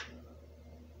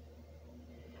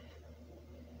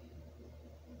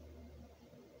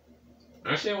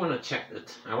 Actually, I want to check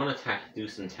that. I want to do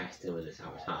some testing with this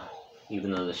avatar,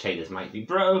 even though the shaders might be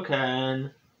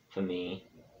broken for me.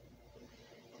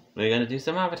 We're going to do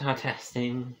some avatar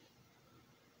testing.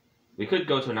 We could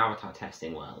go to an avatar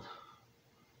testing world.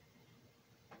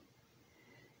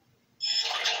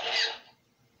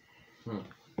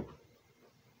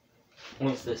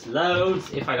 Once this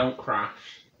loads, if I don't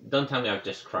crash, don't tell me I've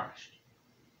just crashed.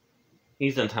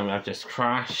 Please don't tell me I've just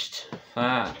crashed.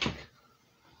 Fuck.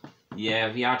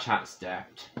 Yeah, VR chat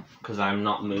stepped because I'm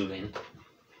not moving.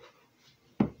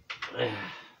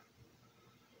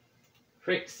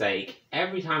 Frick's sake,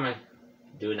 every time I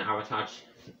do an avatar...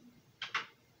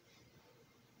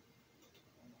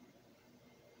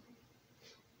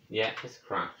 Yeah, it's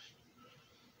crashed.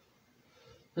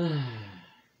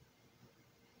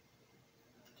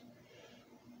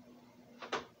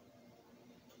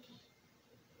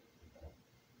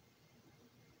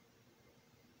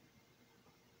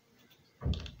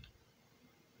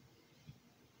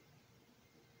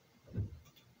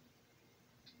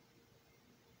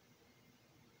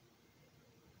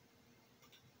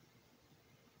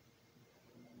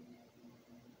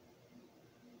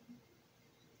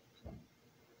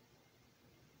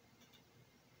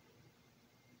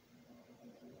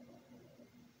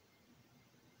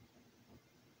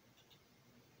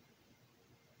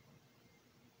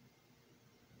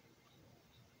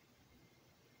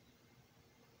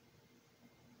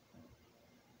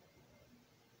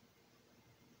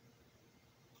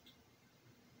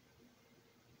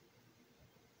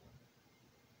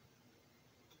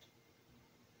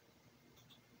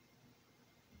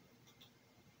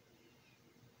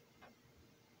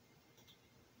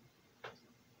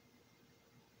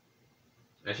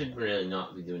 I should really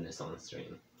not be doing this on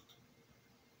stream.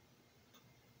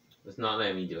 It's not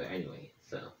letting me do it anyway,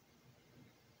 so.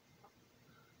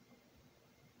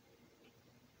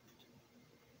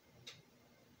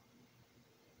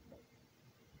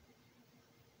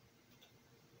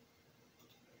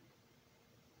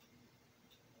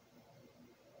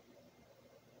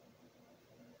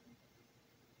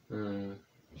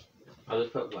 I'll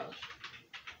just put Welsh.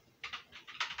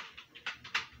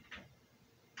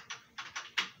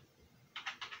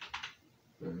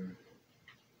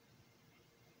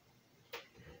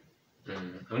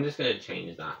 I'm just gonna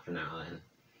change that for now then.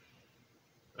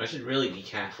 I should really be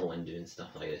careful when doing stuff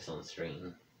like this on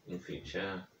stream in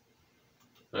future.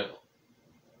 Right,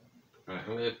 I'm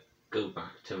gonna go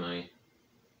back to my...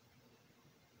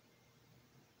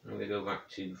 I'm gonna go back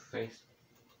to face...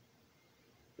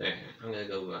 There, I'm gonna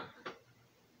go back.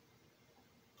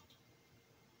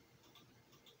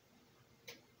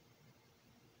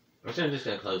 Actually, I'm just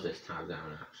gonna close this tab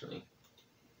down actually.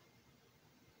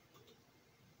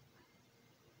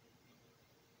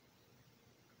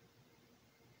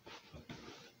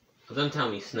 Don't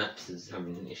tell me Snaps is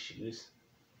having issues.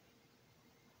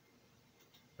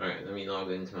 Alright, let me log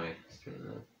into my stream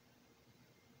now.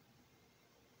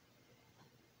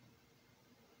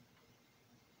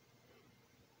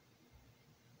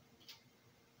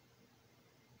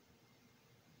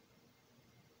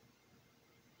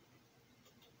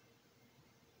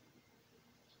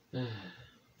 Let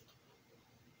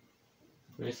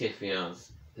me see if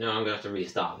VR's... No, I'm gonna have to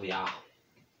restart VR.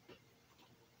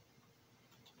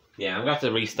 Yeah, I'm gonna have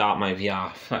to restart my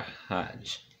VR.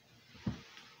 Fudge.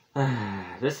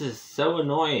 This is so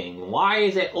annoying. Why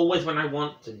is it always when I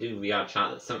want to do VR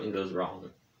chat that something goes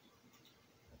wrong?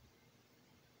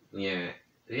 Yeah,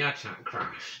 VR chat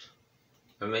crashed.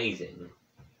 Amazing.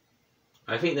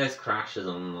 I think there's crashes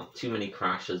on... Too many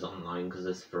crashes online because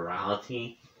there's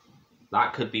virality.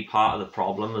 That could be part of the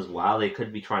problem as well. They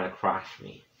could be trying to crash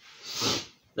me.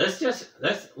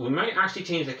 We might actually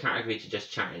change the category to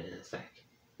just chatting in a sec.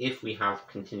 If we have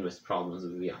continuous problems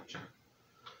with VR chat.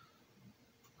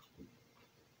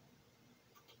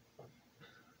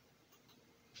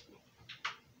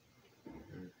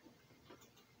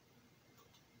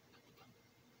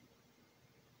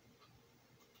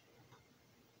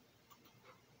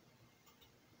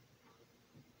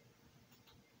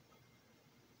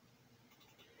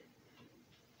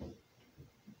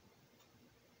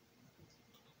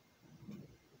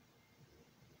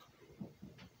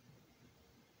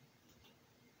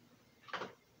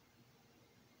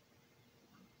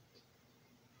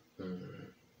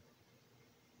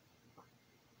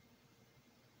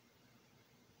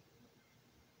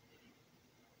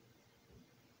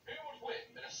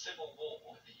 Civil war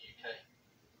in the UK.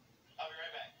 I'll be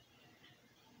right back.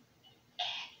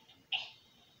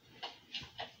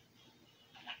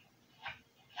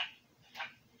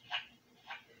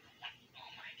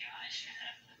 Oh my gosh.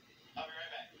 I'll be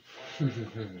right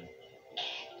back.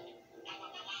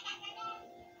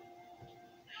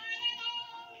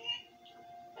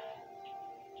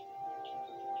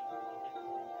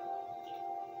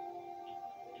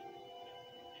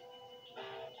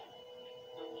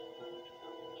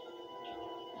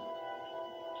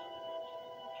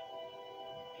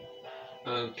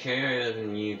 Okay, I live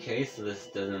in the UK, so this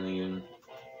doesn't even...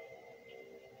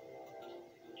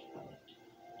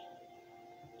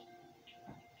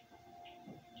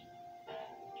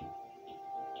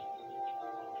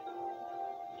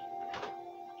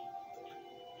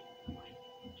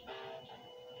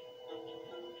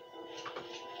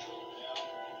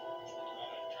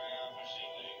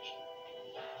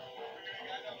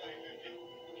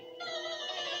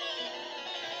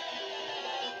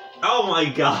 Oh my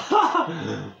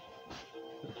god!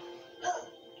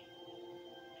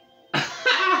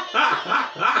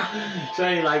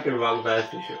 Shiny like a wrong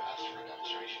person.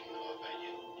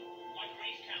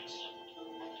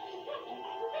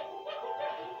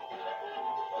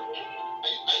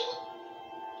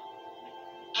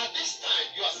 At this time,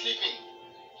 you are sleeping.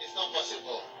 It's not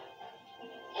possible.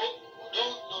 Oh, no.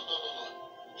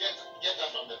 Get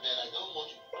up from the bed. I don't want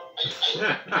you.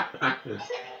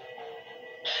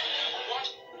 What?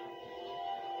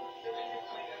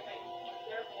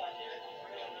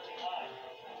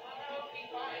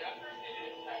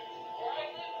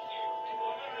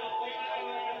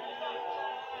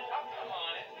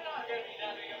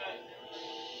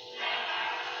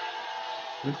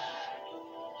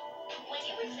 When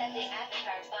you reset the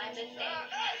avatar by mistake.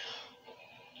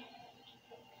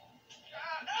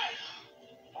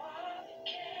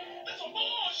 That's a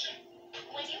bullshit.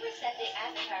 When you reset the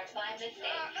avatar by mistake.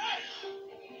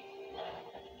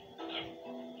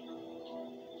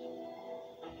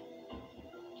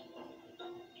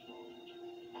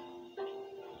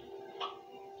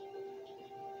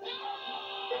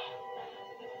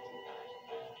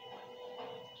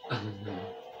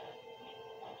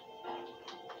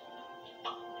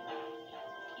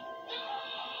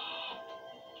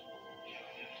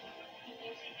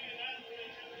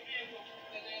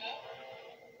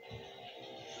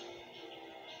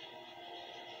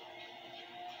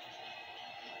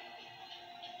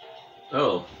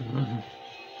 Oh.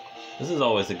 This is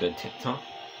always a good TikTok.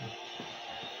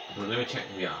 Well, let me check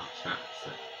VR chat.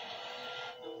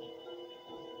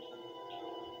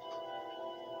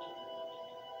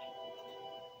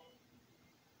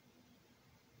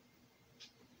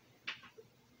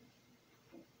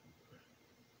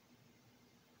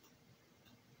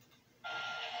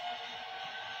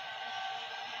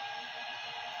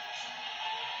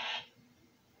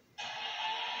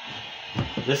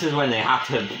 This is when they had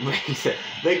to race it.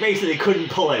 They basically couldn't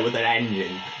pull it with an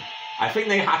engine. I think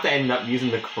they had to end up using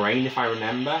the crane, if I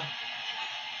remember.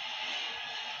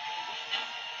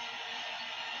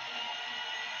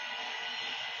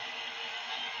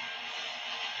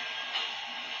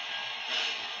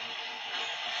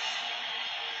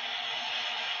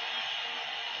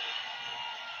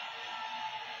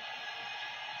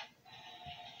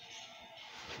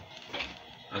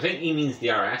 I think he means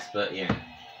DRS, but yeah.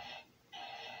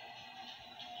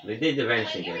 They did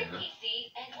eventually get it. When you're a PC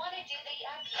and want to do the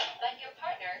but your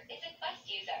partner is a Quest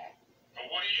user. But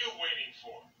what are you waiting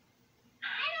for?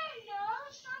 I don't know,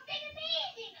 something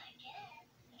amazing, I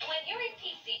guess. When you're a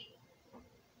PC.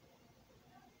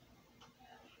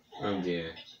 Oh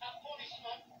dear.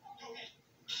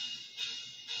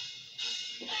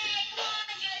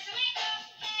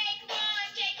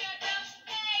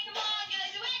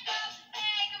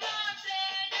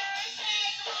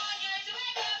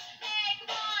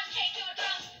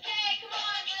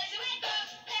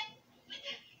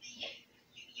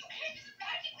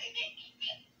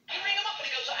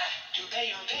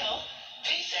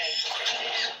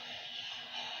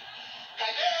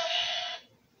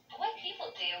 What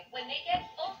people do when they get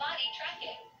full body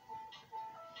tracking.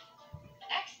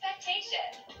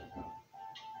 Expectation.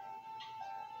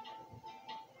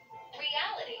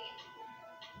 Reality.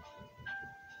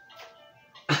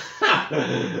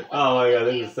 Oh my god,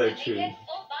 this is so When they true. get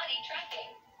full body tracking.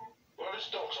 Well, this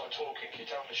dog's not talking. Can you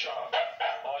tell him to shut up?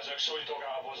 Isaac, saw your dog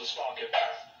out, boys are sparking.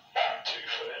 Too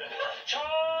fair.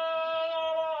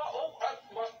 Oh,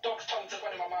 my dog's tongue just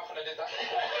went in my mouth when I did that.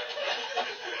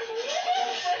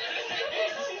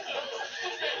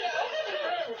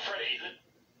 Freddie.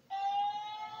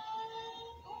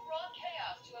 Who brought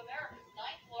chaos to America's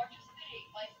ninth largest city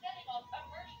by setting off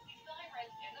emergency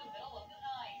sirens in the middle of the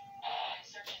night?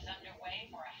 Search is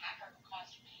underway for a hacker who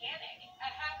caused panic.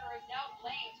 A hacker is now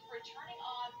blamed for turning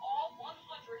on all 156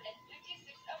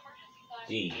 emergency sirens.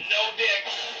 Jeez. No dick,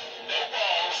 no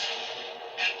balls,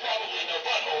 and probably no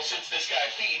butthole since this guy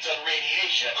feeds on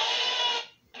radiation.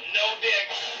 No dick,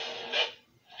 no.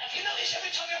 Have you noticed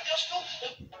every time you're at the hospital?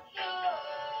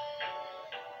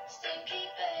 Stinky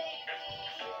baby,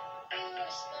 you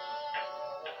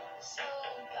smell so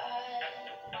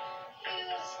bad.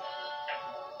 You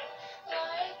smell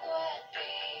like wet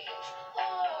beef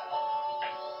or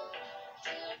old.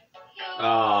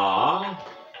 Aww.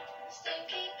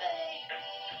 Stinky baby,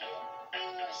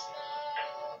 you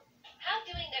smell. How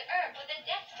doing the herb with a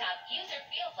desktop user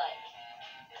feels like.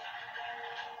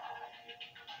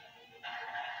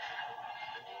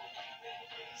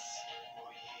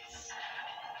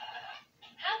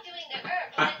 How doing the herb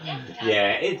with a desktop.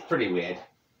 Yeah, it's pretty weird. A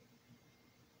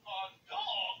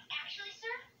dog? Actually,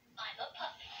 sir, I'm a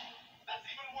puppy. That's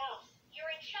even worse. You're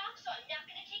in shock, so I'm not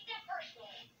gonna take that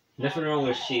personally. Nothing wrong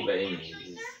with Shiba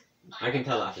Inus. I can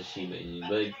tell that's a Shiba Inu,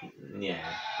 but yeah,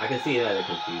 I can see where the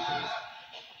confusion is.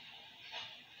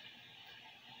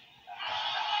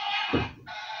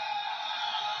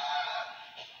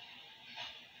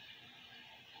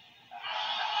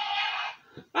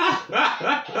 I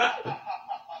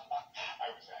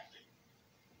was acting.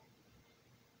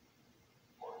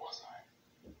 Or was I?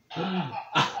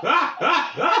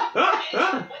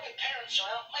 When your parents are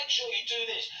out, make sure you do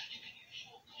this. You can use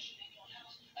your cushion in your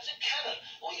house as a cannon.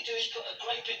 All you do is put a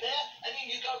grape in there, and then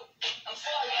you go and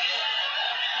fire it.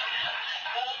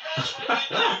 That's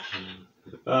what you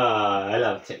do. I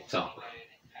love TikTok.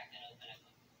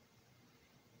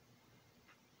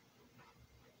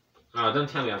 Oh, don't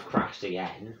tell me I've crashed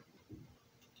again.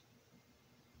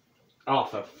 Oh,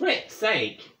 for frick's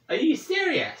sake! Are you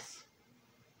serious?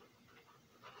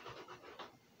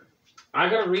 I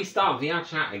gotta restart VR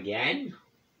chat again?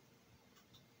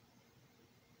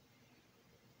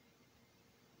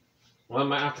 Well, I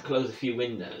might have to close a few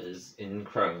windows in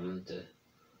Chrome to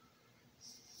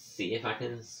see if I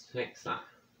can fix that.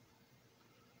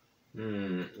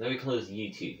 Let me close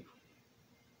YouTube.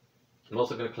 I'm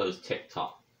also going to close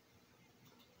TikTok.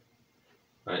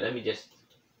 Right, let me just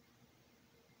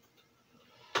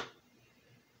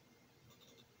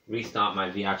restart my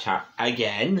VR chat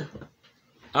again.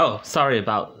 Oh, sorry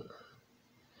about...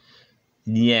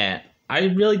 Yeah, I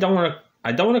really don't want to...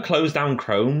 I don't want to close down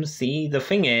Chrome. See, the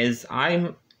thing is,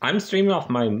 I'm streaming off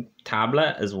my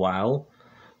tablet as well,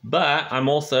 but I'm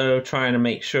also trying to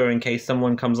make sure in case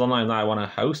someone comes online that I want to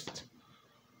host.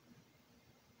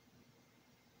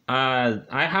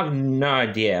 I have no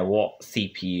idea what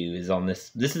CPU is on this.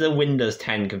 This is a Windows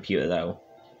 10 computer though.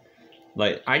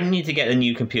 Like, I need to get a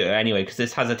new computer anyway because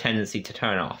this has a tendency to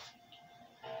turn off.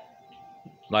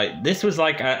 Like, this was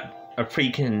like a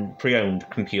pre-owned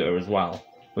computer as well.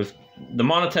 With the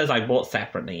monitors I bought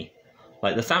separately.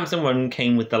 Like, the Samsung one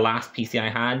came with the last PC I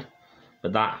had.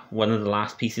 But one of the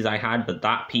last PCs I had, but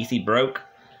that PC broke.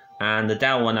 And the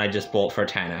Dell one I just bought for a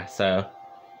tenner, so...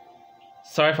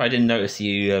 Sorry if I didn't notice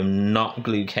you not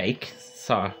glue cake.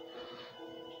 Sorry.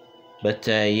 But,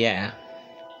 yeah.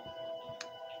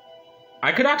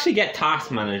 I could actually get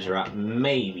Task Manager up,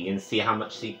 maybe, and see how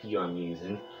much CPU I'm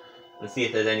using. And see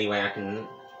if there's any way I can...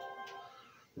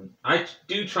 I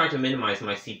do try to minimize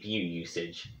my CPU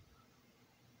usage.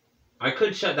 I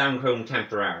could shut down Chrome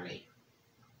temporarily.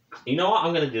 You know what?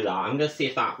 I'm going to do that. I'm going to see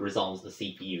if that resolves the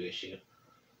CPU issue.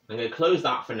 I'm going to close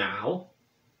that for now.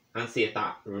 And see if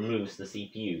that removes the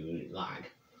CPU lag.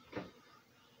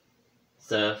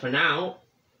 So for now,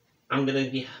 I'm going to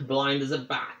be blind as a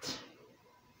bat.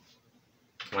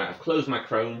 Right, I've closed my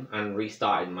Chrome and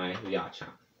restarted my VR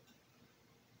chat.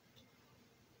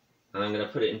 And I'm going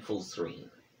to put it in full screen.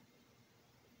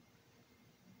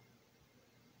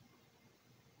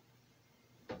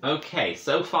 Okay,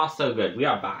 so far so good. We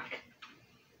are back.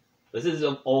 This is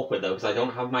awkward though, because I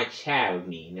don't have my chair with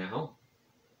me now.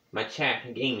 My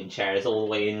gaming chair is all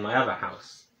the way in my other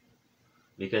house.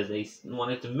 Because they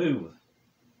wanted to move.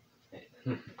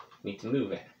 Need to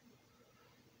move it.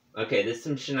 Okay, there's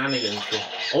some shenanigans.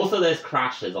 Also, there's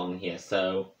crashes on here,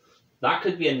 so that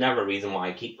could be another reason why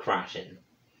I keep crashing.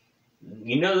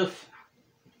 You know the...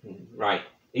 Right.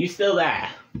 Are you still there?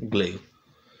 Glue.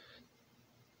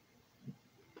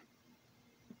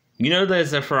 You know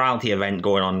there's a virality event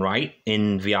going on, right?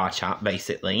 In VR chat,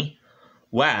 basically.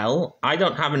 Well, I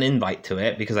don't have an invite to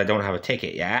it because I don't have a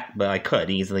ticket yet, but I could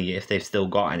easily if they've still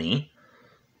got any.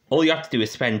 All you have to do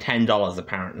is spend $10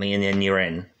 apparently and then you're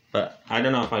in. But I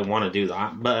don't know if I want to do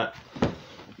that, but,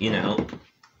 you know,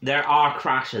 there are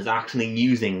crashers actually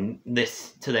using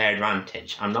this to their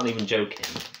advantage. I'm not even joking.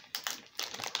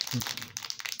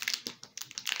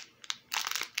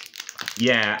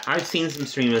 Yeah, I've seen some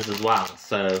streamers as well,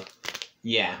 so,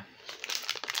 yeah.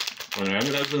 Anyway, I'm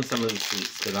going to open some of these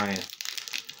sweets because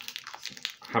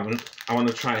I want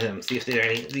to try them, see if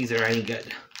these are any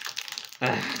good.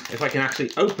 If I can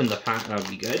actually open the pack, that would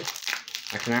be good.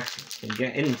 I can actually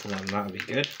get into them, that would be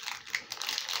good.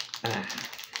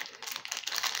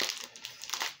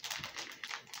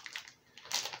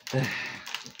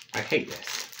 I hate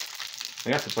this.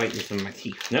 I got to bite this in my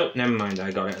teeth. Nope, never mind, I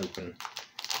got it open.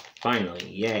 Finally,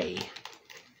 yay.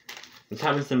 Let's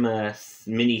have some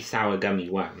mini sour gummy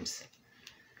worms.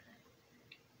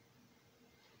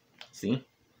 See?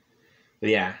 But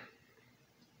yeah.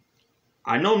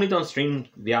 I normally don't stream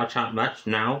VR chat much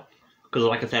now. Because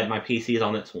like I said, my PC is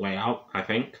on its way out, I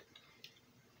think.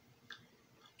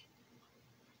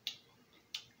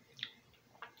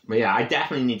 But yeah, I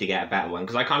definitely need to get a better one.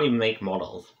 Because I can't even make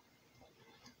models.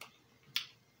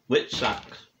 Which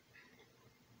sucks.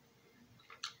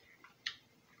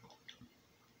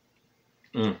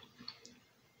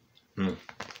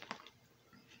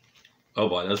 Oh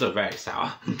boy, those are very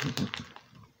sour.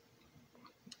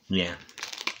 Yeah.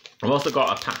 I've also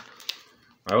got a pack.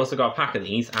 I also got a pack of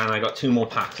these, and I got 2 more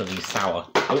packs of these sour.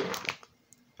 Oh,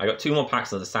 I got 2 more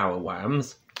packs of the sour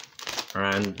worms,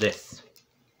 and this.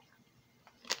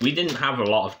 We didn't have a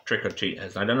lot of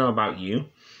trick-or-treaters. I don't know about you,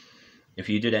 if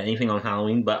you did anything on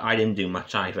Halloween, but I didn't do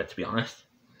much either, to be honest.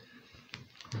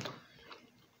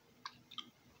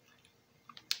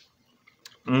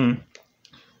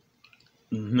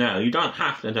 No, you don't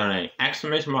have to donate.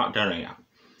 Exclamation mark donate.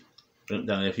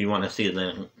 If you want to see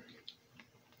the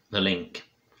link.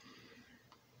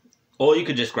 Or you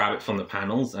could just grab it from the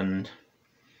panels and,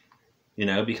 you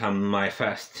know, become my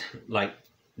first, like,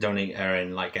 donator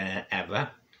in, like, ever.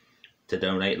 To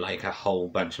donate, like, a whole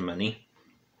bunch of money.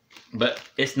 But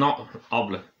it's not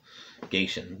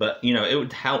obligation. But, you know, it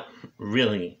would help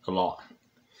really a lot.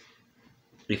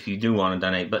 If you do want to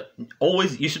donate. But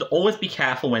you should always be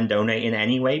careful when donating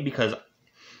anyway. Because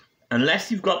unless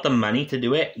you've got the money to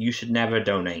do it, you should never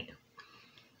donate.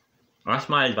 That's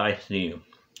my advice to you.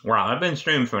 Well, I've been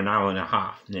streaming for an hour and a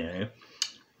half, you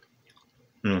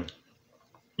know.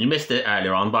 You missed it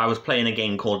earlier on, but I was playing a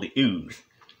game called the Ooze,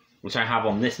 which I have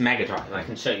on this Mega Drive. I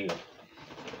can show you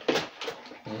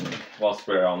whilst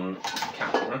we're on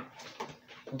camera.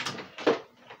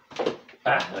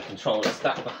 The controller's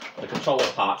stuck. The controller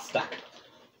part's stuck.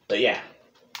 But yeah,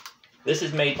 this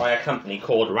is made by a company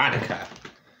called Radica.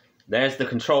 There's the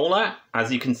controller.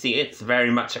 As you can see, it's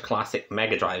very much a classic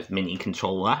Mega Drive mini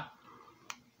controller.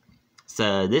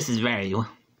 So this is very...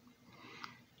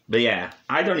 But yeah,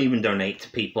 I don't even donate to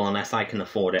people unless I can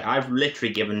afford it. I've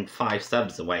literally given 5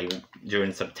 subs away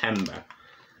during September.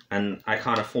 And I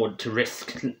can't afford to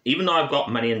risk... Even though I've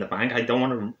got money in the bank, I don't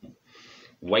want to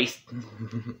waste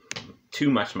too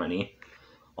much money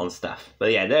on stuff.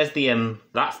 But yeah, there's the...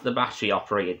 that's the battery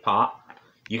operated part.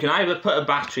 You can either put a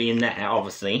battery in there,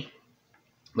 obviously.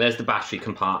 There's the battery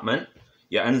compartment.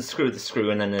 You unscrew the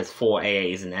screw and then there's 4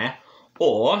 AAs in there.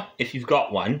 Or, if you've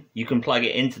got one, you can plug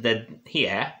it into the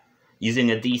here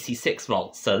using a DC 6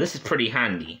 volt. So this is pretty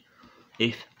handy.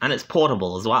 And it's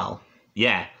portable as well.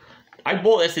 Yeah. I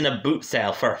bought this in a boot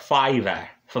sale for a £5.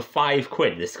 For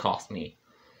 £5 this cost me.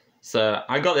 So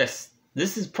I got this.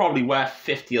 This is probably worth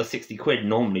 50 or 60 quid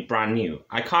normally, brand new.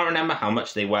 I can't remember how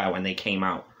much they were when they came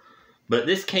out. But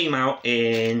this came out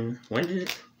in... When did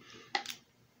it...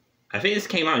 I think this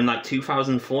came out in like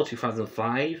 2004,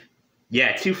 2005.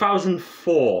 Yeah,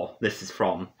 2004 this is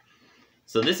from.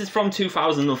 So this is from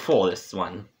 2004, this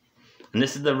one. And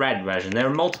this is the red version. There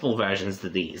are multiple versions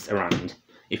of these around,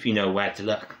 if you know where to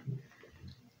look.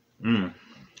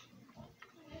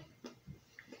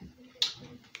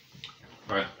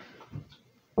 Right.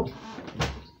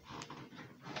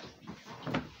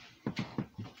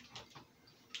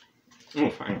 Oh,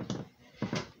 fine.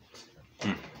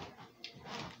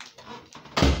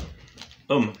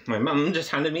 My mum just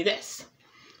handed me this.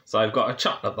 So I've got a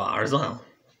chocolate bar as well,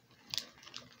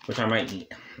 which I might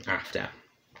eat after.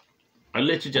 I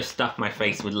literally just stuffed my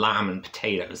face with lamb and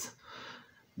potatoes.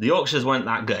 The Yorkshires weren't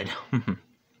that good.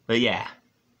 But yeah.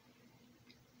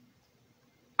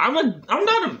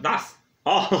 That's...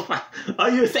 Oh,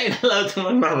 you were saying hello to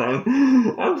my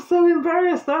mum? I'm so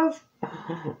embarrassed,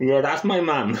 yeah, that's my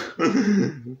mum.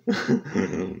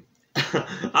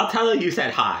 I'll tell her you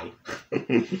said hi.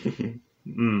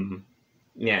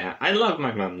 Yeah, I love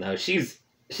my mum though. She's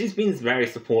been very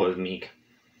supportive of me.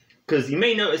 Because you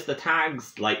may notice the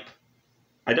tags, like,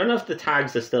 I don't know if the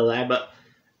tags are still there, but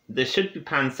there should be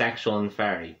pansexual and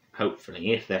furry,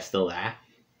 hopefully, if they're still there.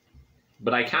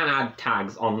 But I can add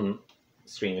tags on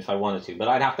stream if I wanted to, but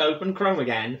I'd have to open Chrome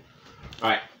again.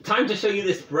 Alright, time to show you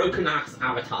this broken ass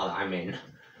avatar that I'm in.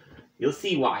 You'll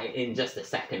see why in just a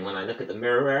second when I look at the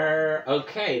mirror.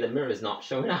 Okay, the mirror's not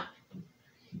showing up.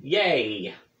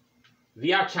 Yay!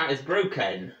 VR chat is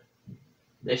broken.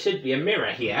 There should be a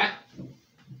mirror here.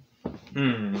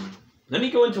 Let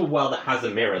me go into a world that has a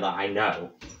mirror that I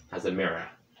know has a mirror.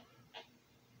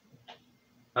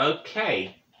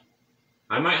 Okay.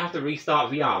 I might have to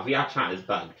restart VR. VR chat is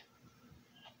bugged.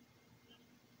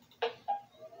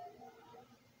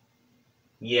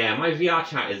 Yeah, my VR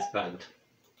chat is bugged.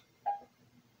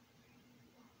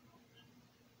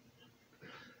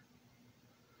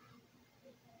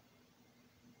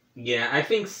 Yeah, I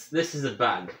think this is a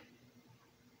bug.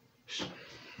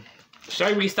 Should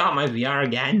I restart my VR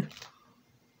again?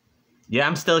 Yeah,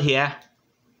 I'm still here.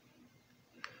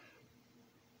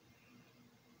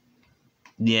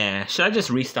 Yeah, should I just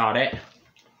restart it?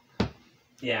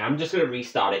 Yeah, I'm just gonna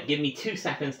restart it. Give me 2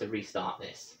 seconds to restart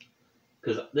this.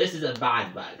 Because this is a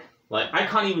bad bug. Like,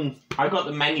 I got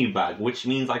the menu bug, which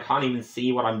means I can't even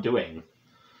see what I'm doing.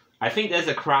 I think there's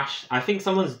a crash. I think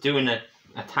someone's doing an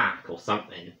attack or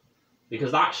something.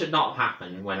 Because that should not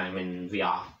happen when I'm in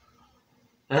VR.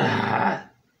 I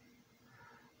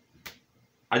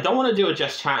don't want to do a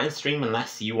just chatting stream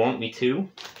unless you want me to.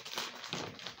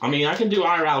 I mean, I can do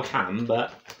IRL cam,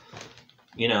 but,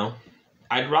 you know,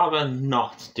 I'd rather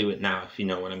not do it now, if you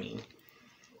know what I mean.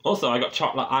 Also, I got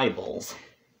chocolate eyeballs.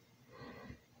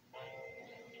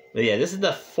 But yeah, this is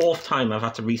the 4th time I've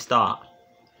had to restart.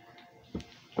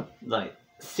 Like,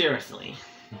 seriously.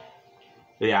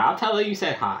 But yeah, I'll tell her you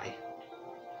said hi.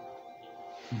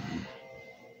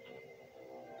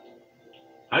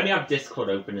 I only have Discord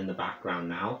open in the background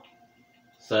now,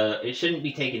 so it shouldn't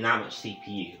be taking that much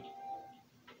CPU.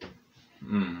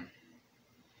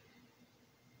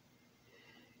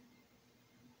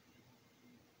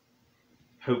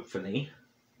 Hopefully.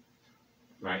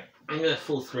 Right, I'm going to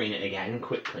full screen it again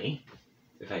quickly,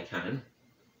 if I can.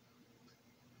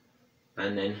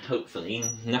 And then hopefully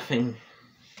nothing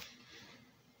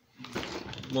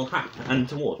will happen,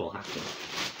 untoward will happen.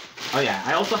 Oh yeah,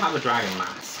 I also have a dragon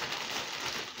mask,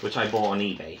 which I bought on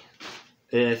eBay.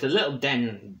 It's a little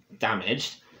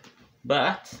damaged,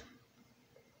 but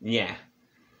yeah.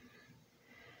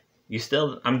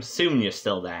 I'm assuming you're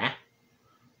still there.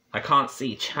 I can't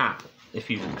see chat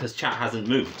because chat hasn't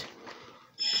moved.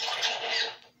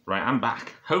 Right, I'm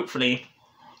back. Hopefully,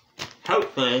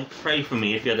 pray for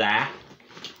me if you're there.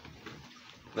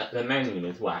 That the menu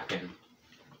is working.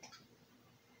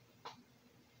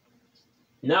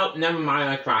 Nope, never mind,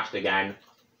 I crashed again.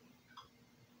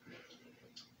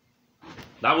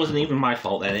 That wasn't even my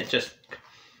fault then,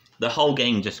 the whole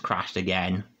game just crashed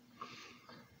again.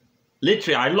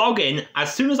 Literally, I log in,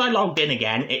 as soon as I logged in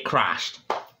again, it crashed.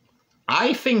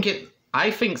 I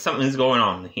think something's going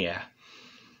on here.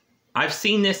 I've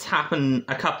seen this happen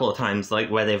a couple of times, like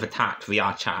where they've attacked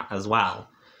VR chat as well.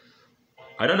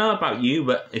 I don't know about you,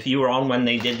 but if you were on when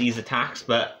they did these attacks,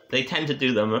 but they tend to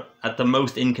do them at the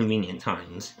most inconvenient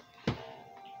times.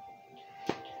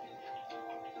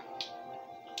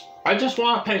 I just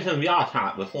want to play some VR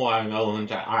chat before I go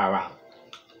into IRL.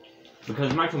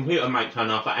 Because my computer might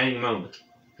turn off at any moment.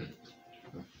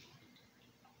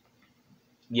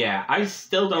 Yeah, I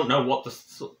still don't know what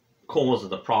the cause of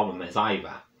the problem is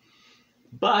either.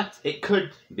 But it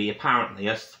could be apparently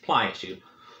a supply issue.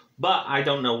 But I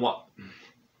don't know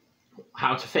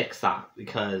how to fix that,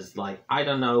 because like I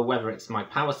don't know whether it's my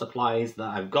power supplies that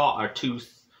I've got are too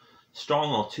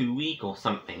strong or too weak or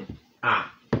something.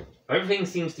 Everything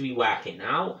seems to be working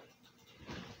now.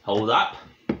 Hold up.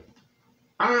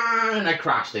 And I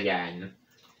crashed again.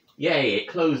 Yay, it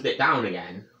closed it down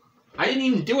again. I didn't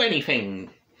even do anything.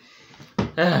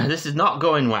 This is not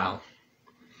going well.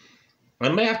 I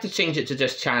may have to change it to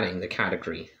just chatting, the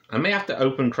category. I may have to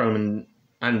open Chrome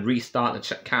and restart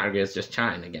the category as just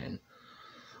chatting again.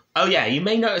 Oh yeah, you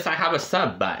may notice I have a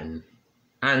sub button.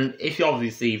 And if you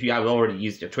have already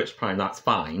used your Twitch Prime, that's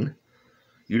fine.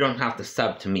 You don't have to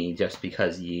sub to me just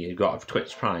because you got a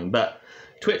Twitch Prime. But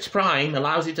Twitch Prime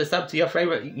allows you to sub to your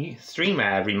favourite streamer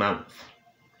every month.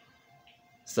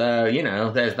 So, you know,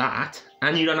 there's that.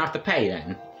 And you don't have to pay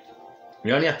then.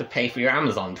 You only have to pay for your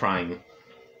Amazon Prime.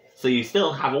 So you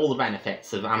still have all the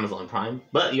benefits of Amazon Prime,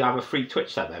 but you have a free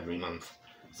Twitch sub every month.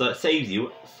 So it saves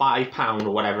you £5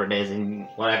 or whatever it is in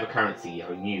whatever currency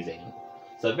you're using.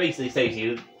 So it basically saves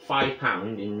you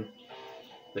 £5 in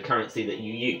the currency that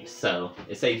you use. So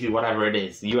it saves you whatever it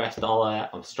is, US dollar,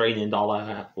 Australian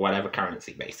dollar, whatever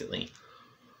currency basically.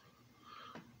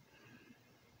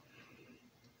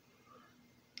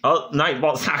 Oh,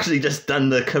 Nightbot's actually just done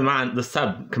the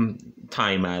sub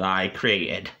timer that I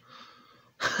created.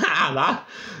 that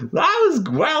was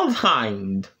well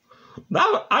timed.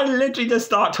 I literally just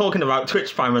start talking about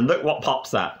Twitch Prime and look what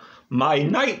pops up. My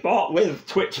Nightbot with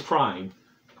Twitch Prime.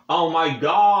 Oh my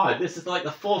god, this is like the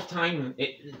 4th time.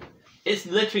 It's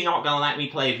literally not going to let me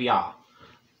play VR.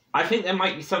 I think there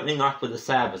might be something up with the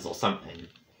servers or something.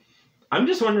 I'm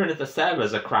just wondering if the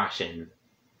servers are crashing.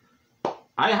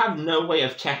 I have no way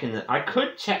of checking that. I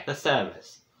could check the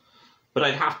servers, but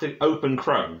I'd have to open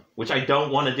Chrome, which I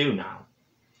don't want to do now.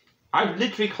 I've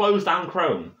literally closed down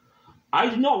Chrome. I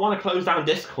do not want to close down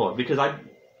Discord because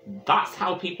that's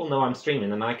how people know I'm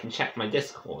streaming and I can check my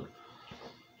Discord.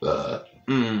 Plus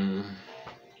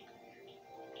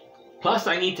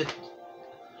I'm going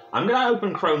to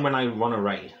open Chrome when I want to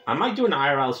raid. I might do an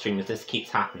IRL stream if this keeps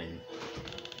happening.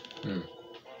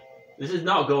 This is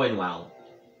not going well.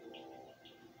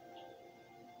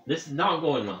 This is not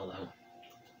going well though.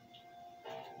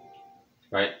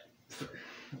 Right.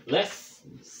 Let's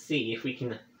see if we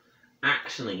can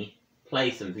actually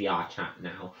play some VR chat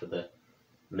now for the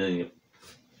millionth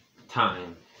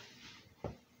time.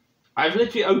 I've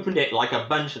literally opened it like a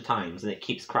bunch of times and it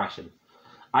keeps crashing.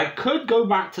 I could go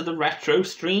back to the retro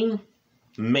stream,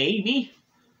 maybe,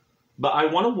 but I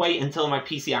want to wait until my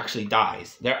PC actually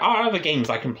dies. There are other games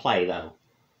I can play though.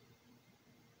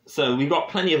 So we've got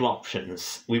plenty of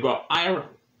options. We've got I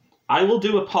will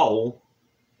do a poll.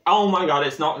 Oh my god,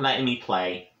 it's not letting me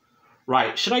play.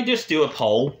 Right, should I just do a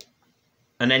poll?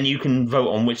 And then you can vote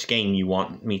on which game you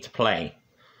want me to play.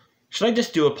 Should I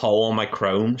just do a poll on my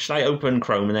Chrome? Should I open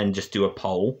Chrome and then just do a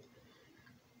poll?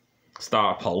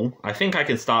 Start a poll. I think I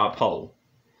can start a poll.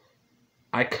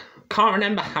 I can't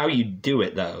remember how you do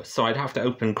it though, so I'd have to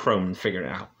open Chrome and figure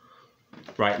it out.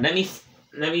 Right, let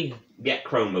me get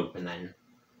Chrome open then.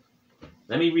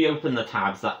 Let me reopen the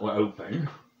tabs that were open.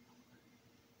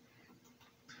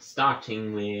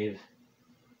 Starting with,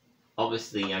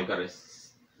 obviously I've got to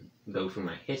go through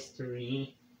my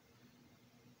history.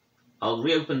 I'll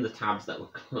reopen the tabs that were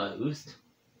closed.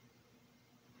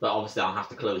 But obviously I'll have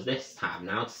to close this tab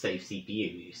now to save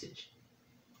CPU usage.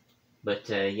 But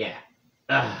yeah,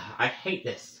 I hate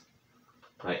this.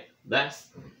 Right, let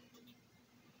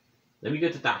me go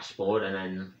to dashboard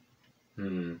and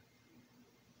then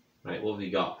right, what have we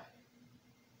got?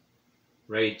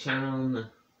 Raid channel.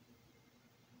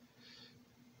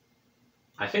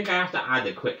 I think I have to add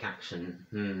a quick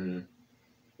action.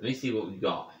 Let me see what we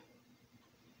got.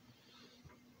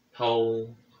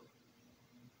 Poll.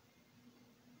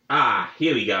 Ah,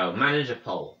 here we go. Manage a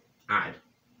poll. Add.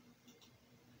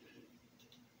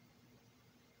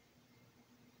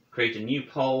 Create a new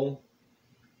poll.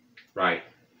 Right.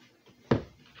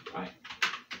 Right.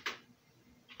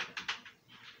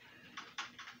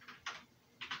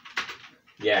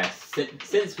 Yes.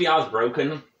 Since VR is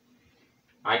broken,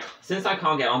 since I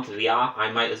can't get onto VR,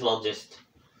 I might as well just.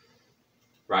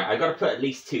 Right. I got to put at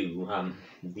least 2.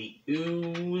 The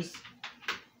Ooze.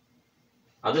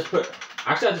 I'll just put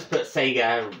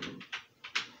Sega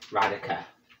Radica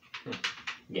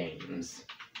games.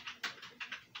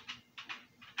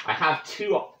 I have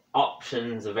 2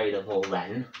 options available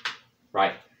then.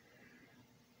 Right.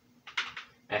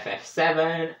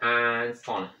 FF7 and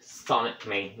Sonic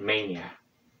Mania.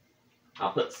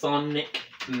 I'll put Sonic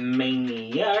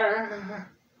Mania.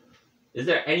 Is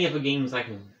there any other games I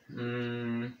can...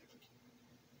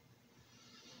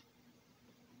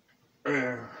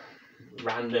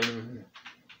 random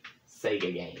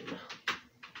Sega game.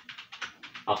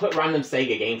 I'll put random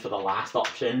Sega game for the last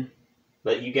option,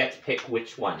 but you get to pick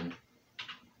which one.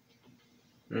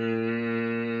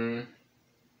 I'm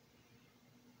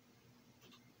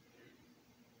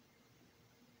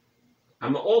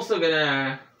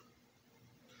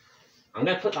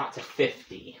gonna put that to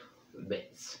 50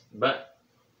 bits, but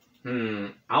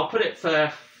I'll put it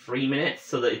for 3 minutes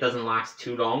so that it doesn't last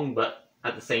too long, but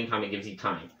at the same time it gives you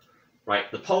time.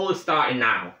 Right, the poll is starting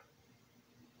now.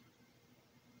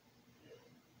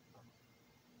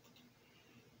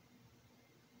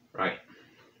 Right.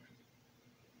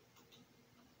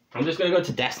 I'm just going to go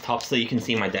to desktop so you can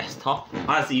see my desktop.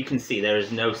 As you can see, there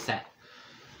is no set.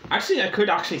 Actually, I could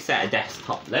actually set a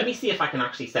desktop. Let me see if I can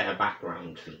actually set a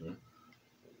background theme.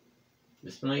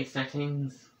 Display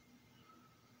settings.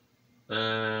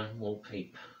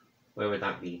 Wallpaper. Where would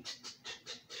that be?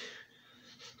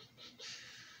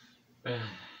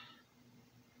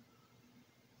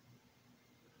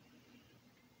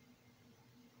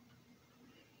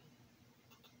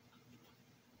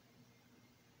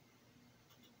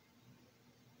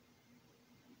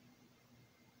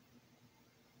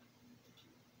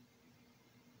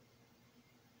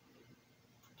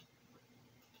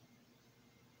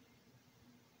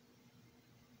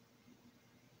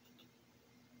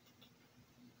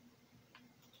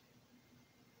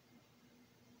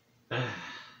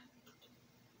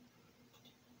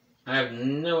 I have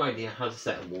no idea how to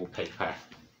set a wallpaper,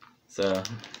 so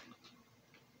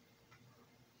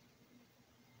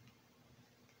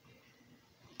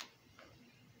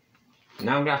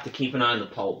now I'm gonna have to keep an eye on the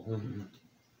poll.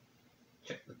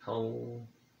 Check the poll.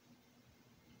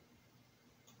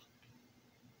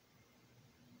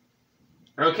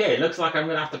 Okay, it looks like I'm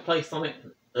gonna have to play Sonic.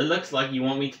 It looks like you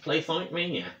want me to play Sonic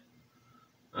Mania.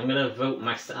 I'm gonna vote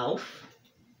myself.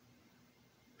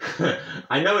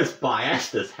 I know it's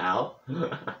biased as hell.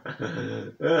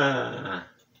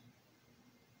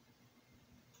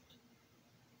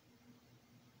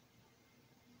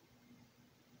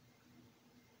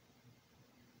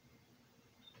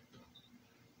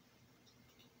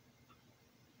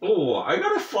 Oh, I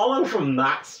got a follow from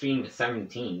that stream at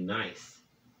 17. Nice.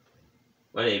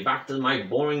 Anyway, back to my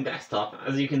boring desktop.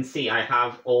 As you can see, I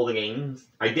have all the games.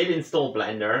 I did install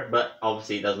Blender, but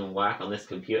obviously it doesn't work on this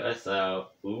computer, so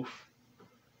oof.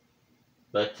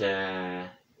 But,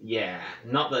 yeah,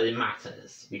 not that it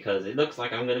matters, because it looks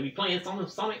like I'm going to be playing some of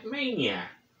Sonic Mania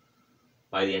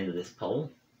by the end of this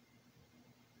poll.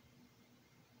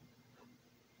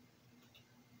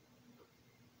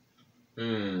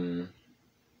 You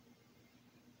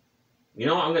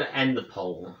know what, I'm going to end the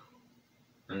poll.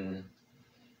 And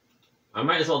I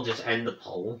might as well just end the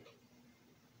poll.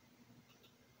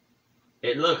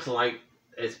 It looks like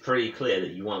it's pretty clear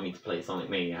that you want me to play Sonic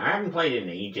Mania. I haven't played it in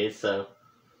ages, so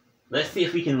let's see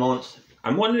if we can launch.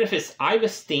 I'm wondering if it's either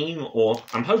Steam or...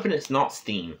 I'm hoping it's not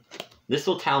Steam. This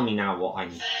will tell me now what I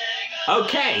need.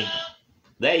 Okay!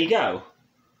 There you go.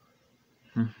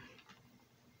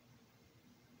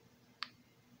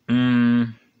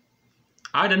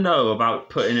 I don't know about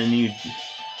putting a new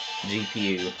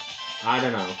GPU. I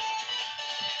don't know.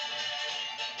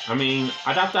 I mean,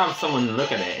 I'd have to have someone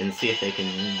look at it and see if they can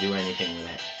do anything with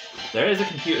it. There is a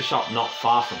computer shop not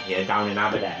far from here, down in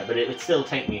Aberdare, but it would still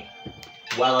take me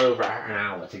well over an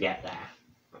hour to get there.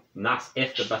 And that's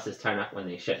if the buses turn up when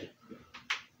they should.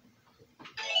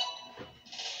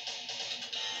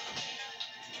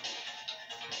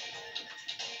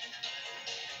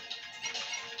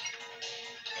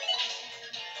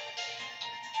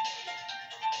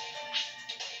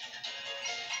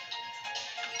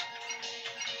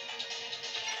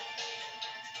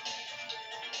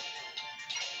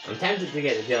 I'm tempted to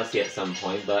get the DLC at some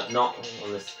point, but not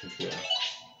on this computer.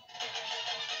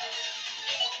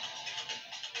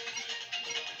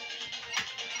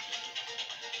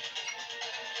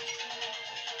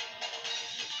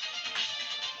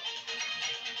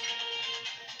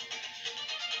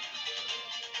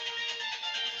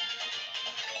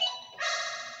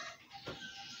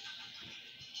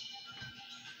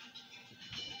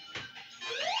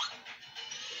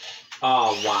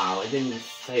 Oh wow, it didn't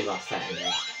save our settings.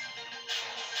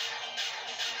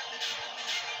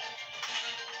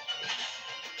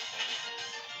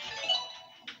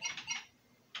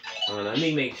 Let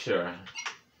me make sure.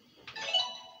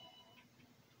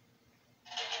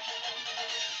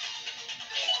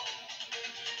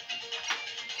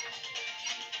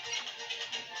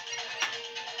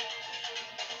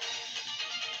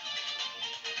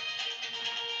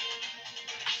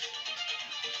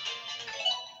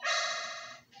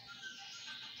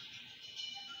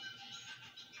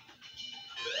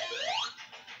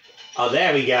 Oh,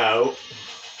 there we go.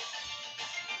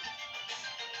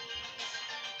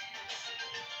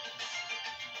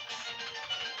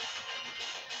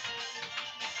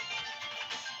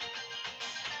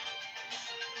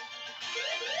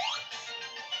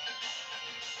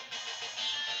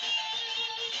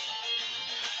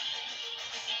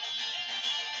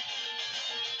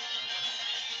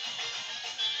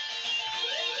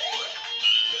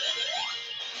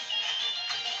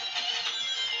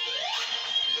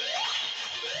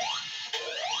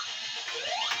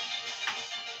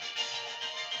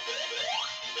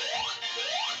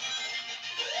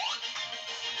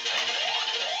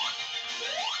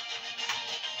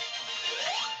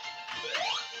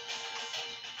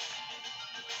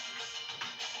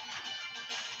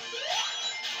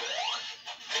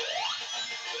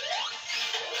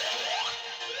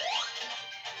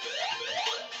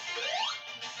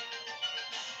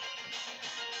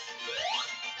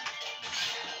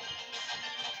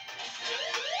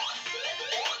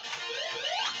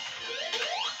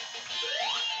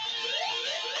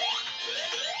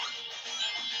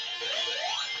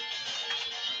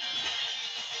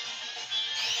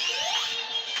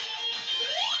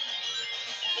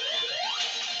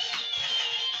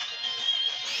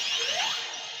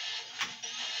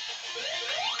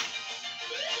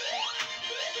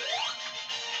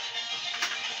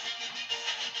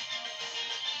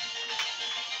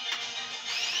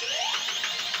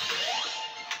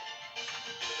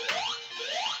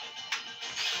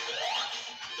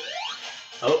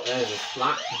 Oh, there's a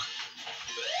slap.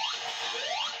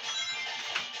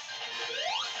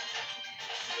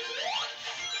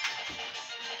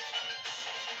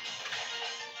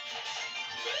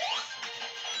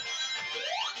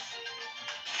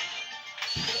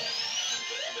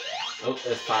 Oh,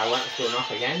 there's fireworks going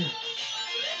off again.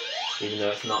 Even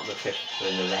though it's not the 5th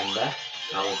of November.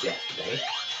 That was yesterday.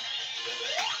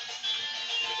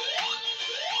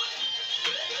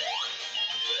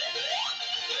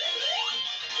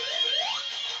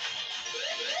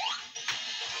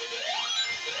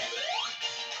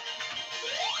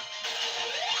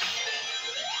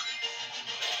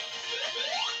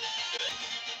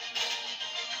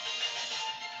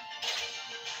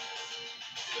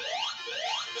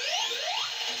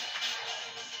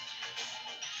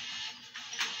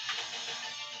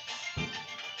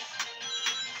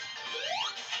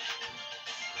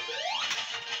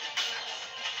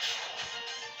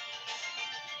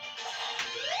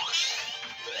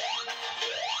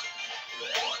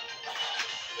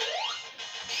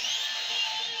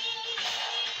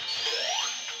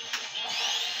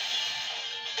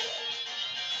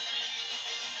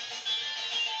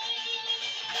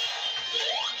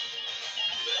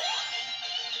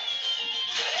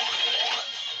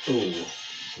 Ooh,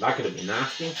 that could have been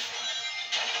nasty.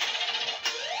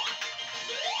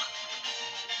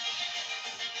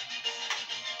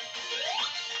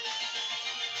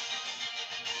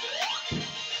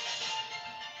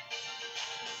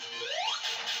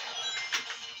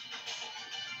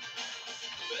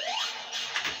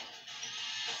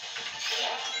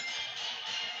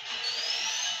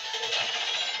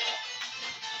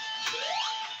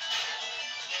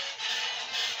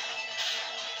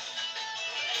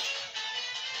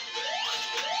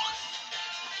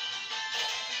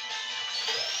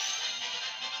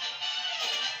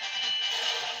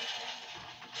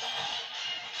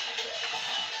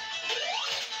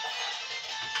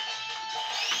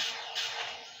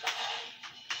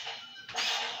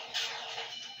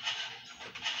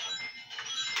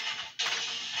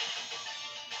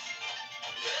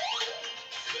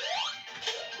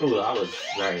 Ooh, that was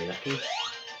very lucky.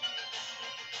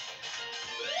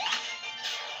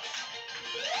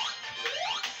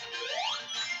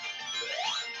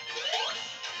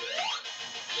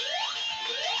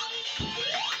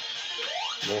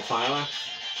 More fireworks.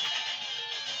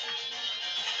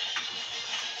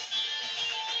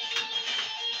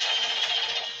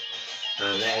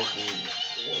 And there's the...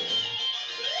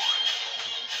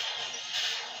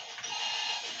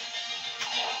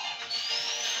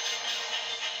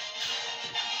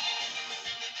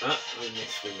 Oh, I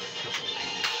missed him a couple of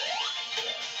things.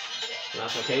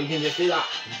 That's okay, we can just do that.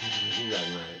 You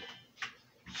don't mind.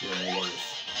 No, it is.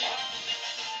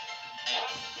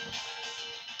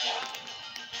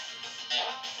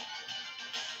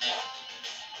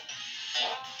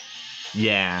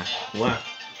 Yeah, what?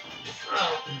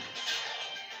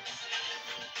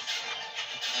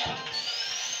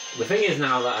 The thing is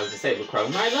now that I've disabled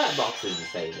Chrome, my letterbox is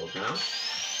disabled now.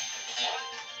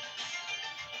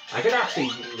 I could actually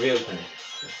reopen it,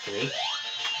 actually.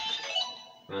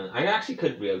 I actually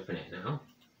could reopen it now.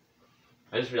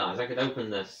 I just realised I could open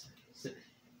this.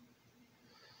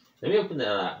 Let me open the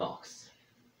letterbox.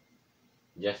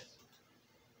 Just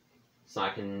so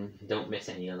I don't miss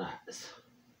any alerts.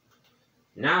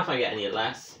 Now if I get any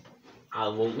alerts, I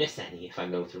won't miss any. If I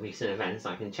go to recent events,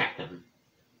 I can check them.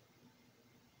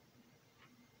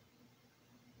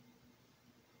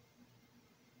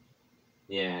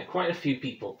 Yeah, quite a few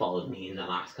people followed me in the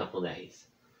last couple of days.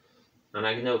 And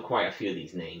I know quite a few of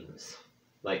these names.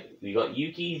 Like, we got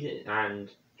Yuki and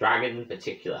Dragon in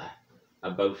particular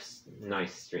are both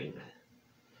nice streamers.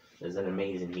 There's an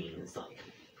amazing memes, like,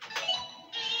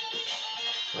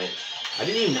 I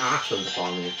didn't even ask them to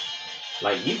follow me.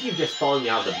 Like, Yuki just followed me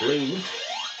out of the blue.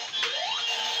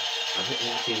 I didn't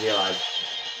actually realise.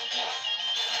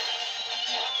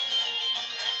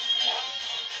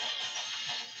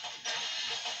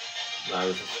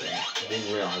 I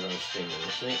didn't realise I was streaming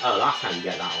initially. Oh, last time you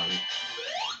get that one.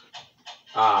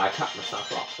 Ah, I cut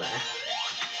myself off there.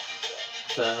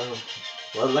 So,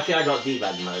 well, lucky I got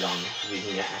debug mode on, because you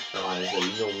can get extra lines that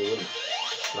you normally wouldn't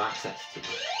have access to.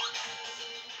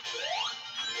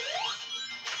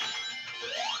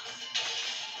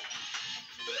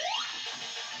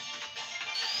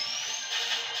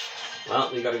 Well,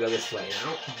 we gotta go this way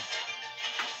now.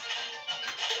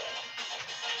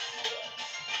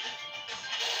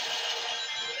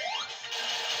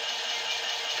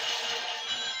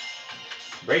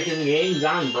 Breaking games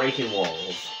and breaking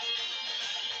walls.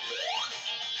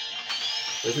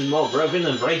 This is more broken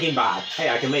than Breaking Bad. Hey,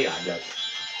 I can make that joke.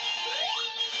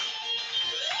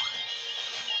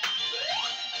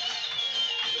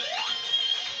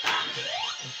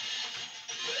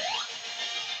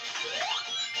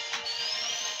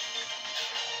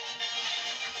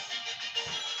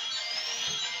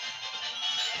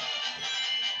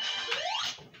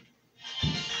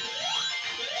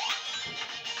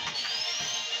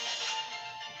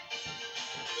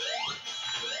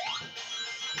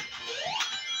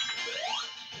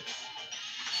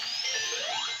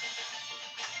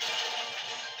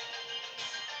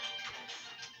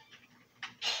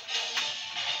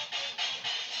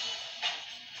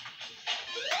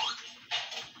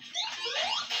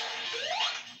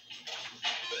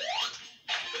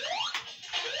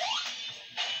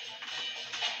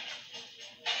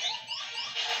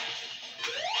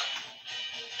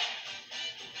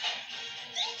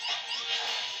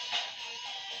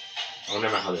 I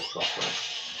remember how this boss works.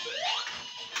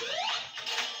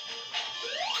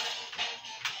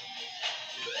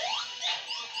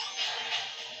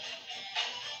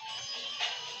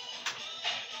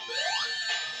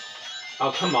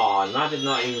 Oh, come on, that was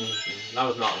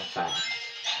not fair.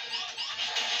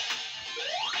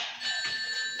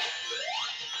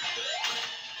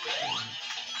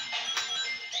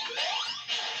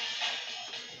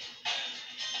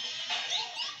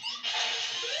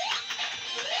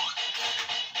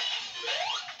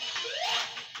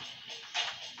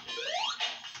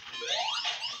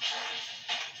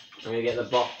 I'm gonna get the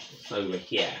box over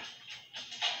here.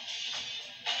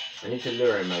 I need to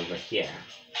lure him over here.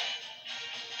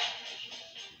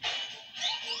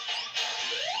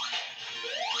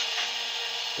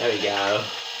 There we go.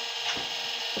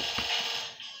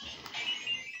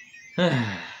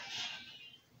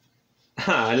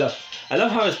 I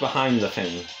love how it's behind the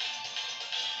thing.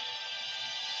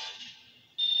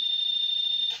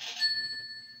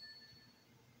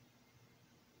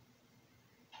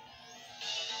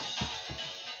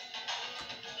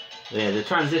 Yeah, the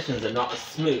transitions are not as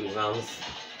smooth as,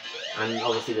 and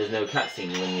obviously there's no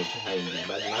cutscene when you're playing in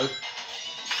debug mode.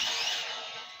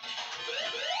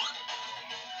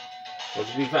 Well,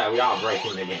 to be fair, we are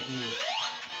breaking the game.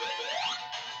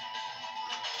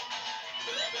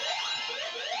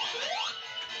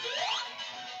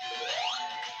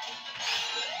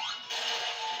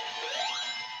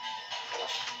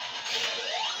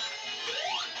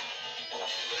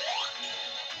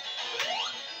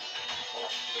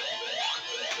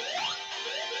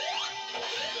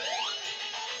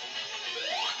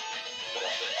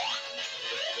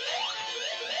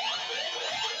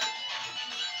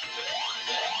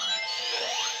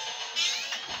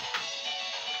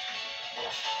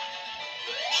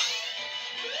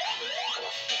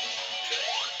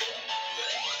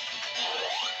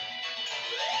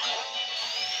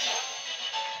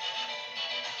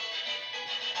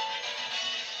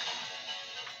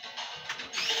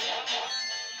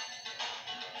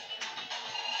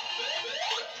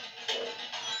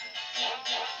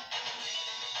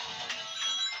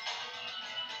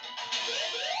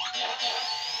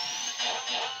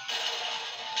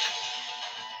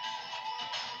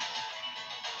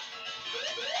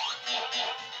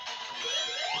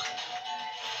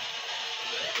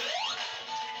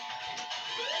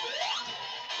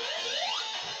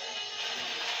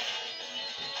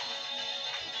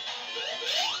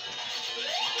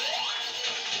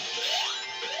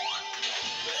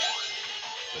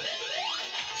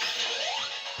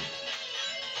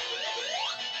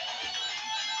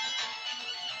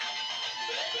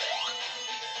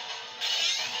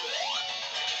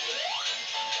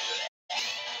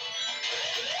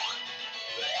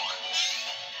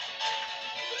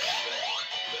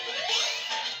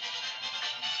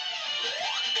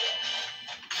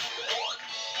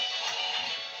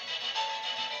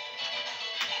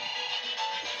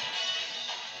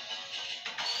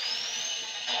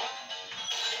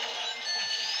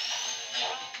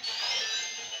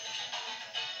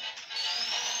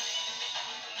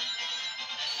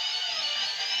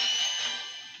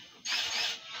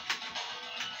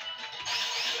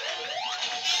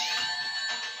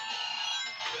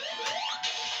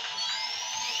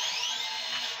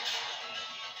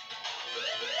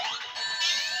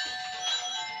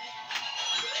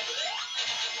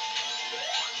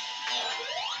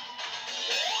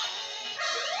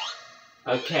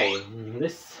 Okay,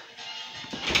 this...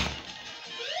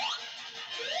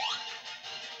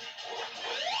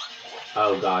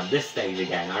 Oh god, this stage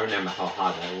again. I remember how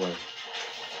hard that was.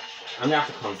 I'm gonna have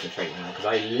to concentrate now, because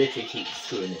I literally keep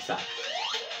screwing this up.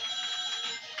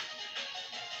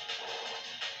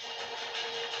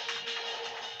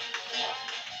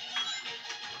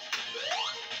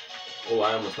 Oh,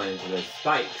 I almost went into those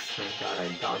spikes. Thank god I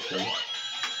dodged them.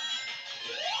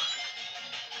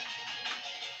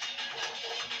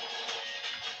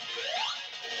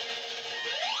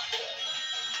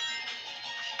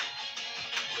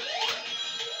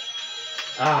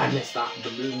 Ah, I missed that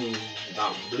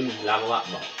blue level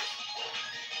up box.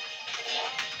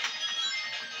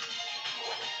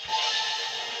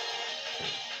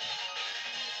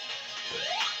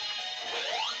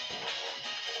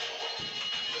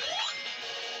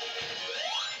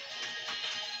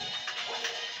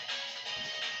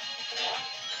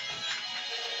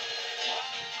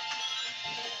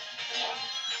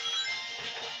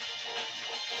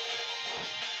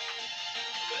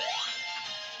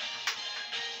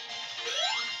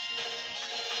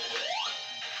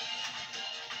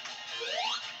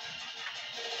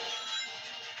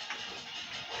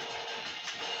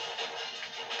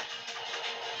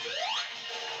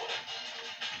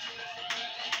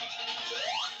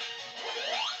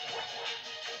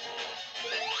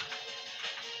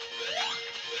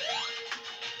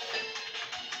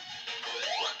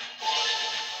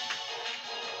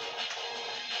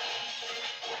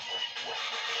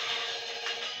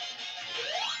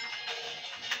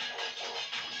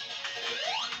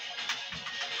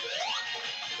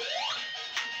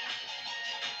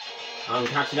 I'm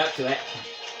catching up to it.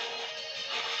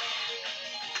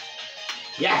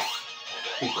 Yes!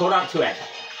 We've caught up to it.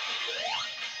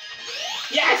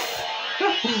 Yes!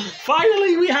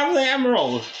 Finally we have the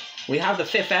emerald. We have the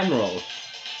 5th emerald.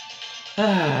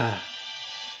 Oh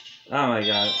my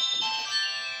god.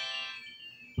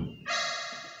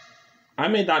 I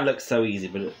made that look so easy,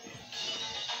 but...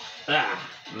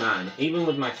 man. Even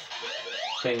with my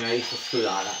thing, I used to screw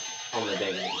that up on the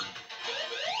daily.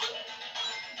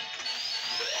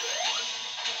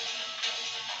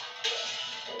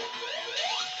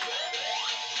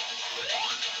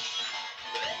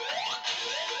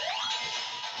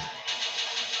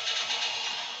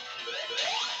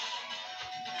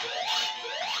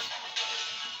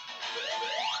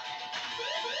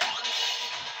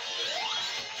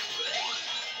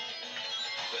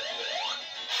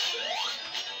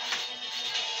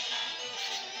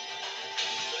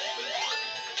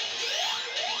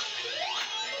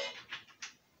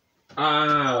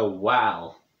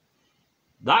 Well.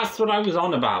 That's what I was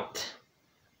on about.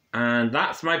 And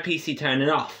that's my PC turning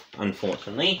off,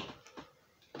 unfortunately.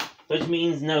 Which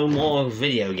means no more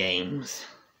video games.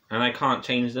 And I can't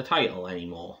change the title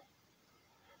anymore.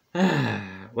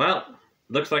 Well,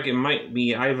 looks like it might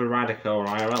be either Radical or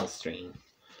IRL stream.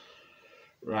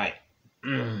 Right.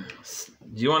 Do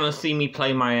you want to see me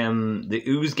play my the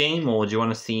Ooze game, or do you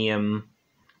want to see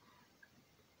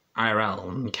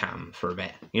IRL cam for a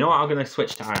bit? You know what? I'm gonna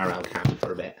switch to IRL cam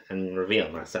for a bit and reveal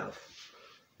myself.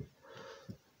 I'm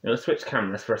gonna switch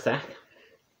cameras for a sec.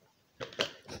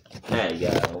 There you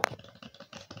go.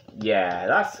 Yeah,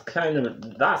 that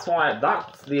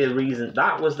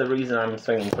was the reason I'm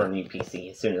swinging for a new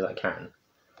PC as soon as I can.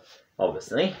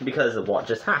 Obviously, because of what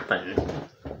just happened.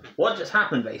 What just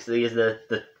happened basically is the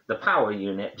power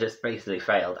unit just basically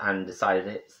failed and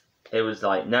decided it was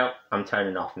like, no, I'm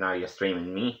turning off, now you're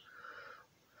streaming me.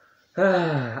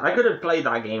 I could have played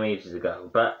that game ages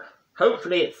ago, but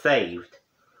hopefully it's saved.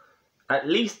 At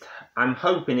least I'm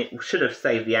hoping it should have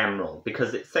saved the emerald,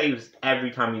 because it saves every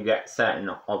time you get certain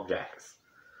objects.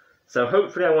 So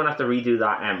hopefully I won't have to redo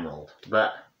that emerald,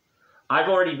 but I've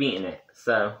already beaten it,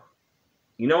 so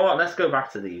you know what, let's go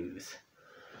back to the Ooze.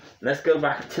 Let's go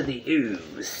back to the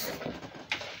Ooze.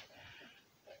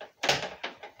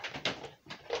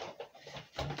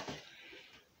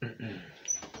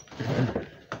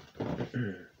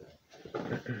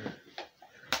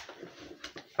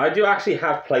 I do actually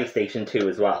have PlayStation 2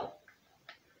 as well.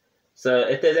 So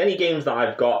if there's any games that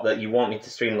I've got that you want me to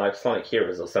stream, like Sonic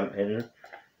Heroes or something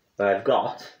that I've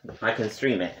got, I can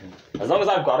stream it. As long as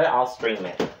I've got it, I'll stream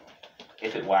it.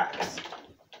 If it works.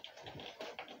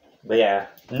 But yeah,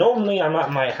 normally I'm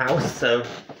at my house, so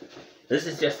this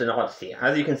is just an odyssey.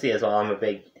 As you can see as well, I'm a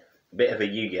bit of a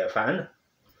Yu-Gi-Oh fan.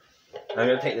 I'm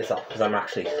going to take this off because I'm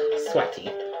actually sweaty.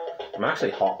 I'm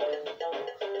actually hot.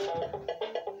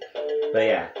 But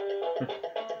yeah.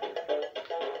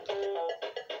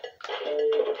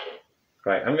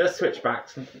 Right, I'm going to switch back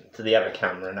to the other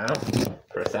camera now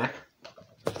for a sec.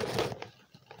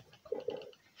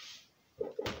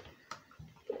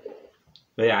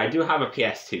 But yeah, I do have a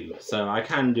PS2, so I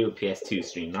can do a PS2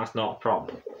 stream, that's not a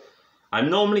problem. I'm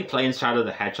normally playing Shadow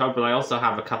the Hedgehog, but I also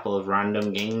have a couple of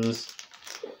random games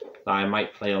that I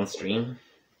might play on stream.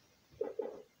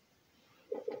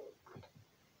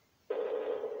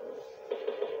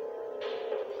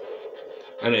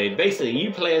 Anyway, basically, you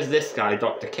play as this guy,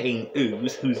 Dr. Kane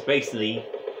Ooze, who's basically,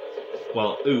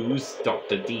 well, Ooze,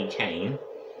 Dr. D. Kane.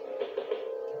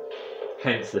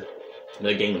 Hence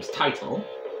the game's title.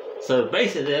 So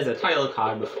basically, there's a title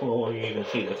card before you even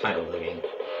see the title of the game.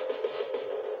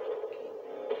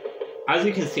 As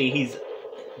you can see, he's,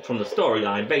 from the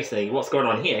storyline, basically, what's going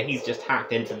on here, he's just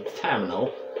hacked into the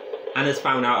terminal and has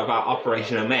found out about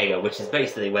Operation Omega, which is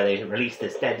basically where they release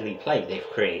this deadly plague they've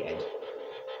created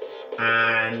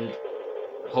and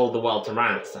hold the world to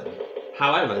ransom.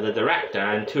 However, the director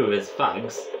and two of his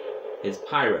thugs, his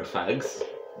pirate thugs,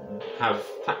 have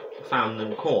found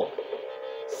and caught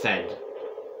said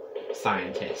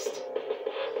scientist.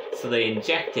 So they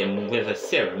inject him with a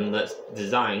serum that's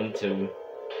designed to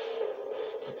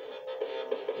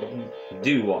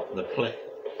do what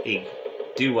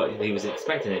he was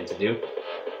expecting him to do.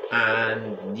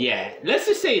 And yeah, let's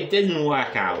just say it didn't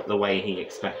work out the way he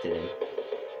expected him.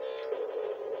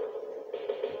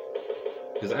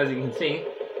 Because as you can see,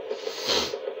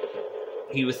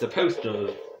 he was supposed to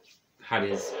have had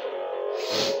his...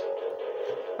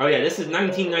 Oh yeah, this is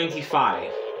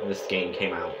 1995 this game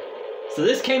came out. So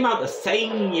this came out the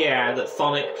same year that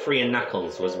Sonic 3 and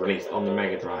Knuckles was released on the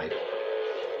Mega Drive.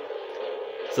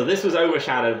 So this was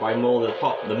overshadowed by the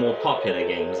more popular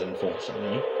games,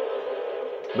 unfortunately.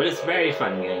 But it's a very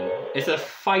fun game. It's a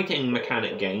fighting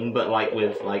mechanic game, but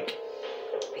with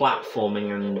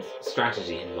platforming and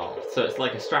strategy involved. So it's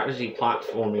like a strategy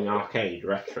platforming arcade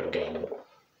retro game.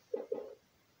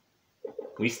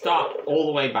 We start all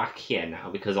the way back here now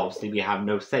because obviously we have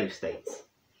no save states.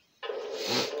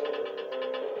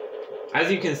 As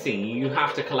you can see, you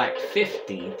have to collect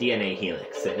 50 DNA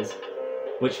helixes,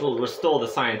 which will restore the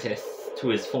scientist to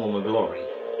his former glory.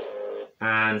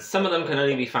 And some of them can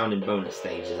only be found in bonus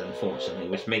stages, unfortunately,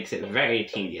 which makes it very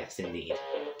tedious indeed.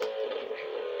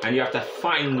 And you have to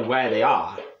find where they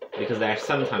are, because they're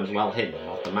sometimes well hidden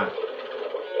off the map.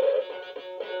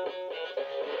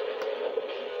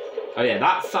 Oh yeah,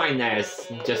 that sign there is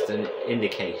just an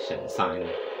indication sign.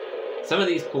 Some of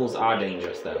these pools are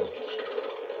dangerous though.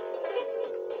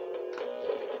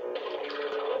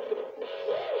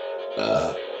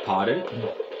 Pardon?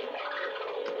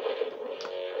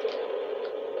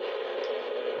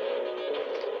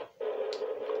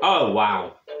 Oh,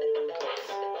 wow.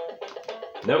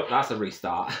 Nope, that's a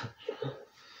restart.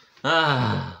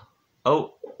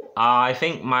 Oh, I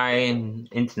think my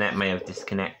internet may have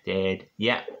disconnected.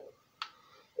 Yep.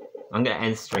 I'm gonna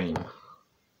end stream.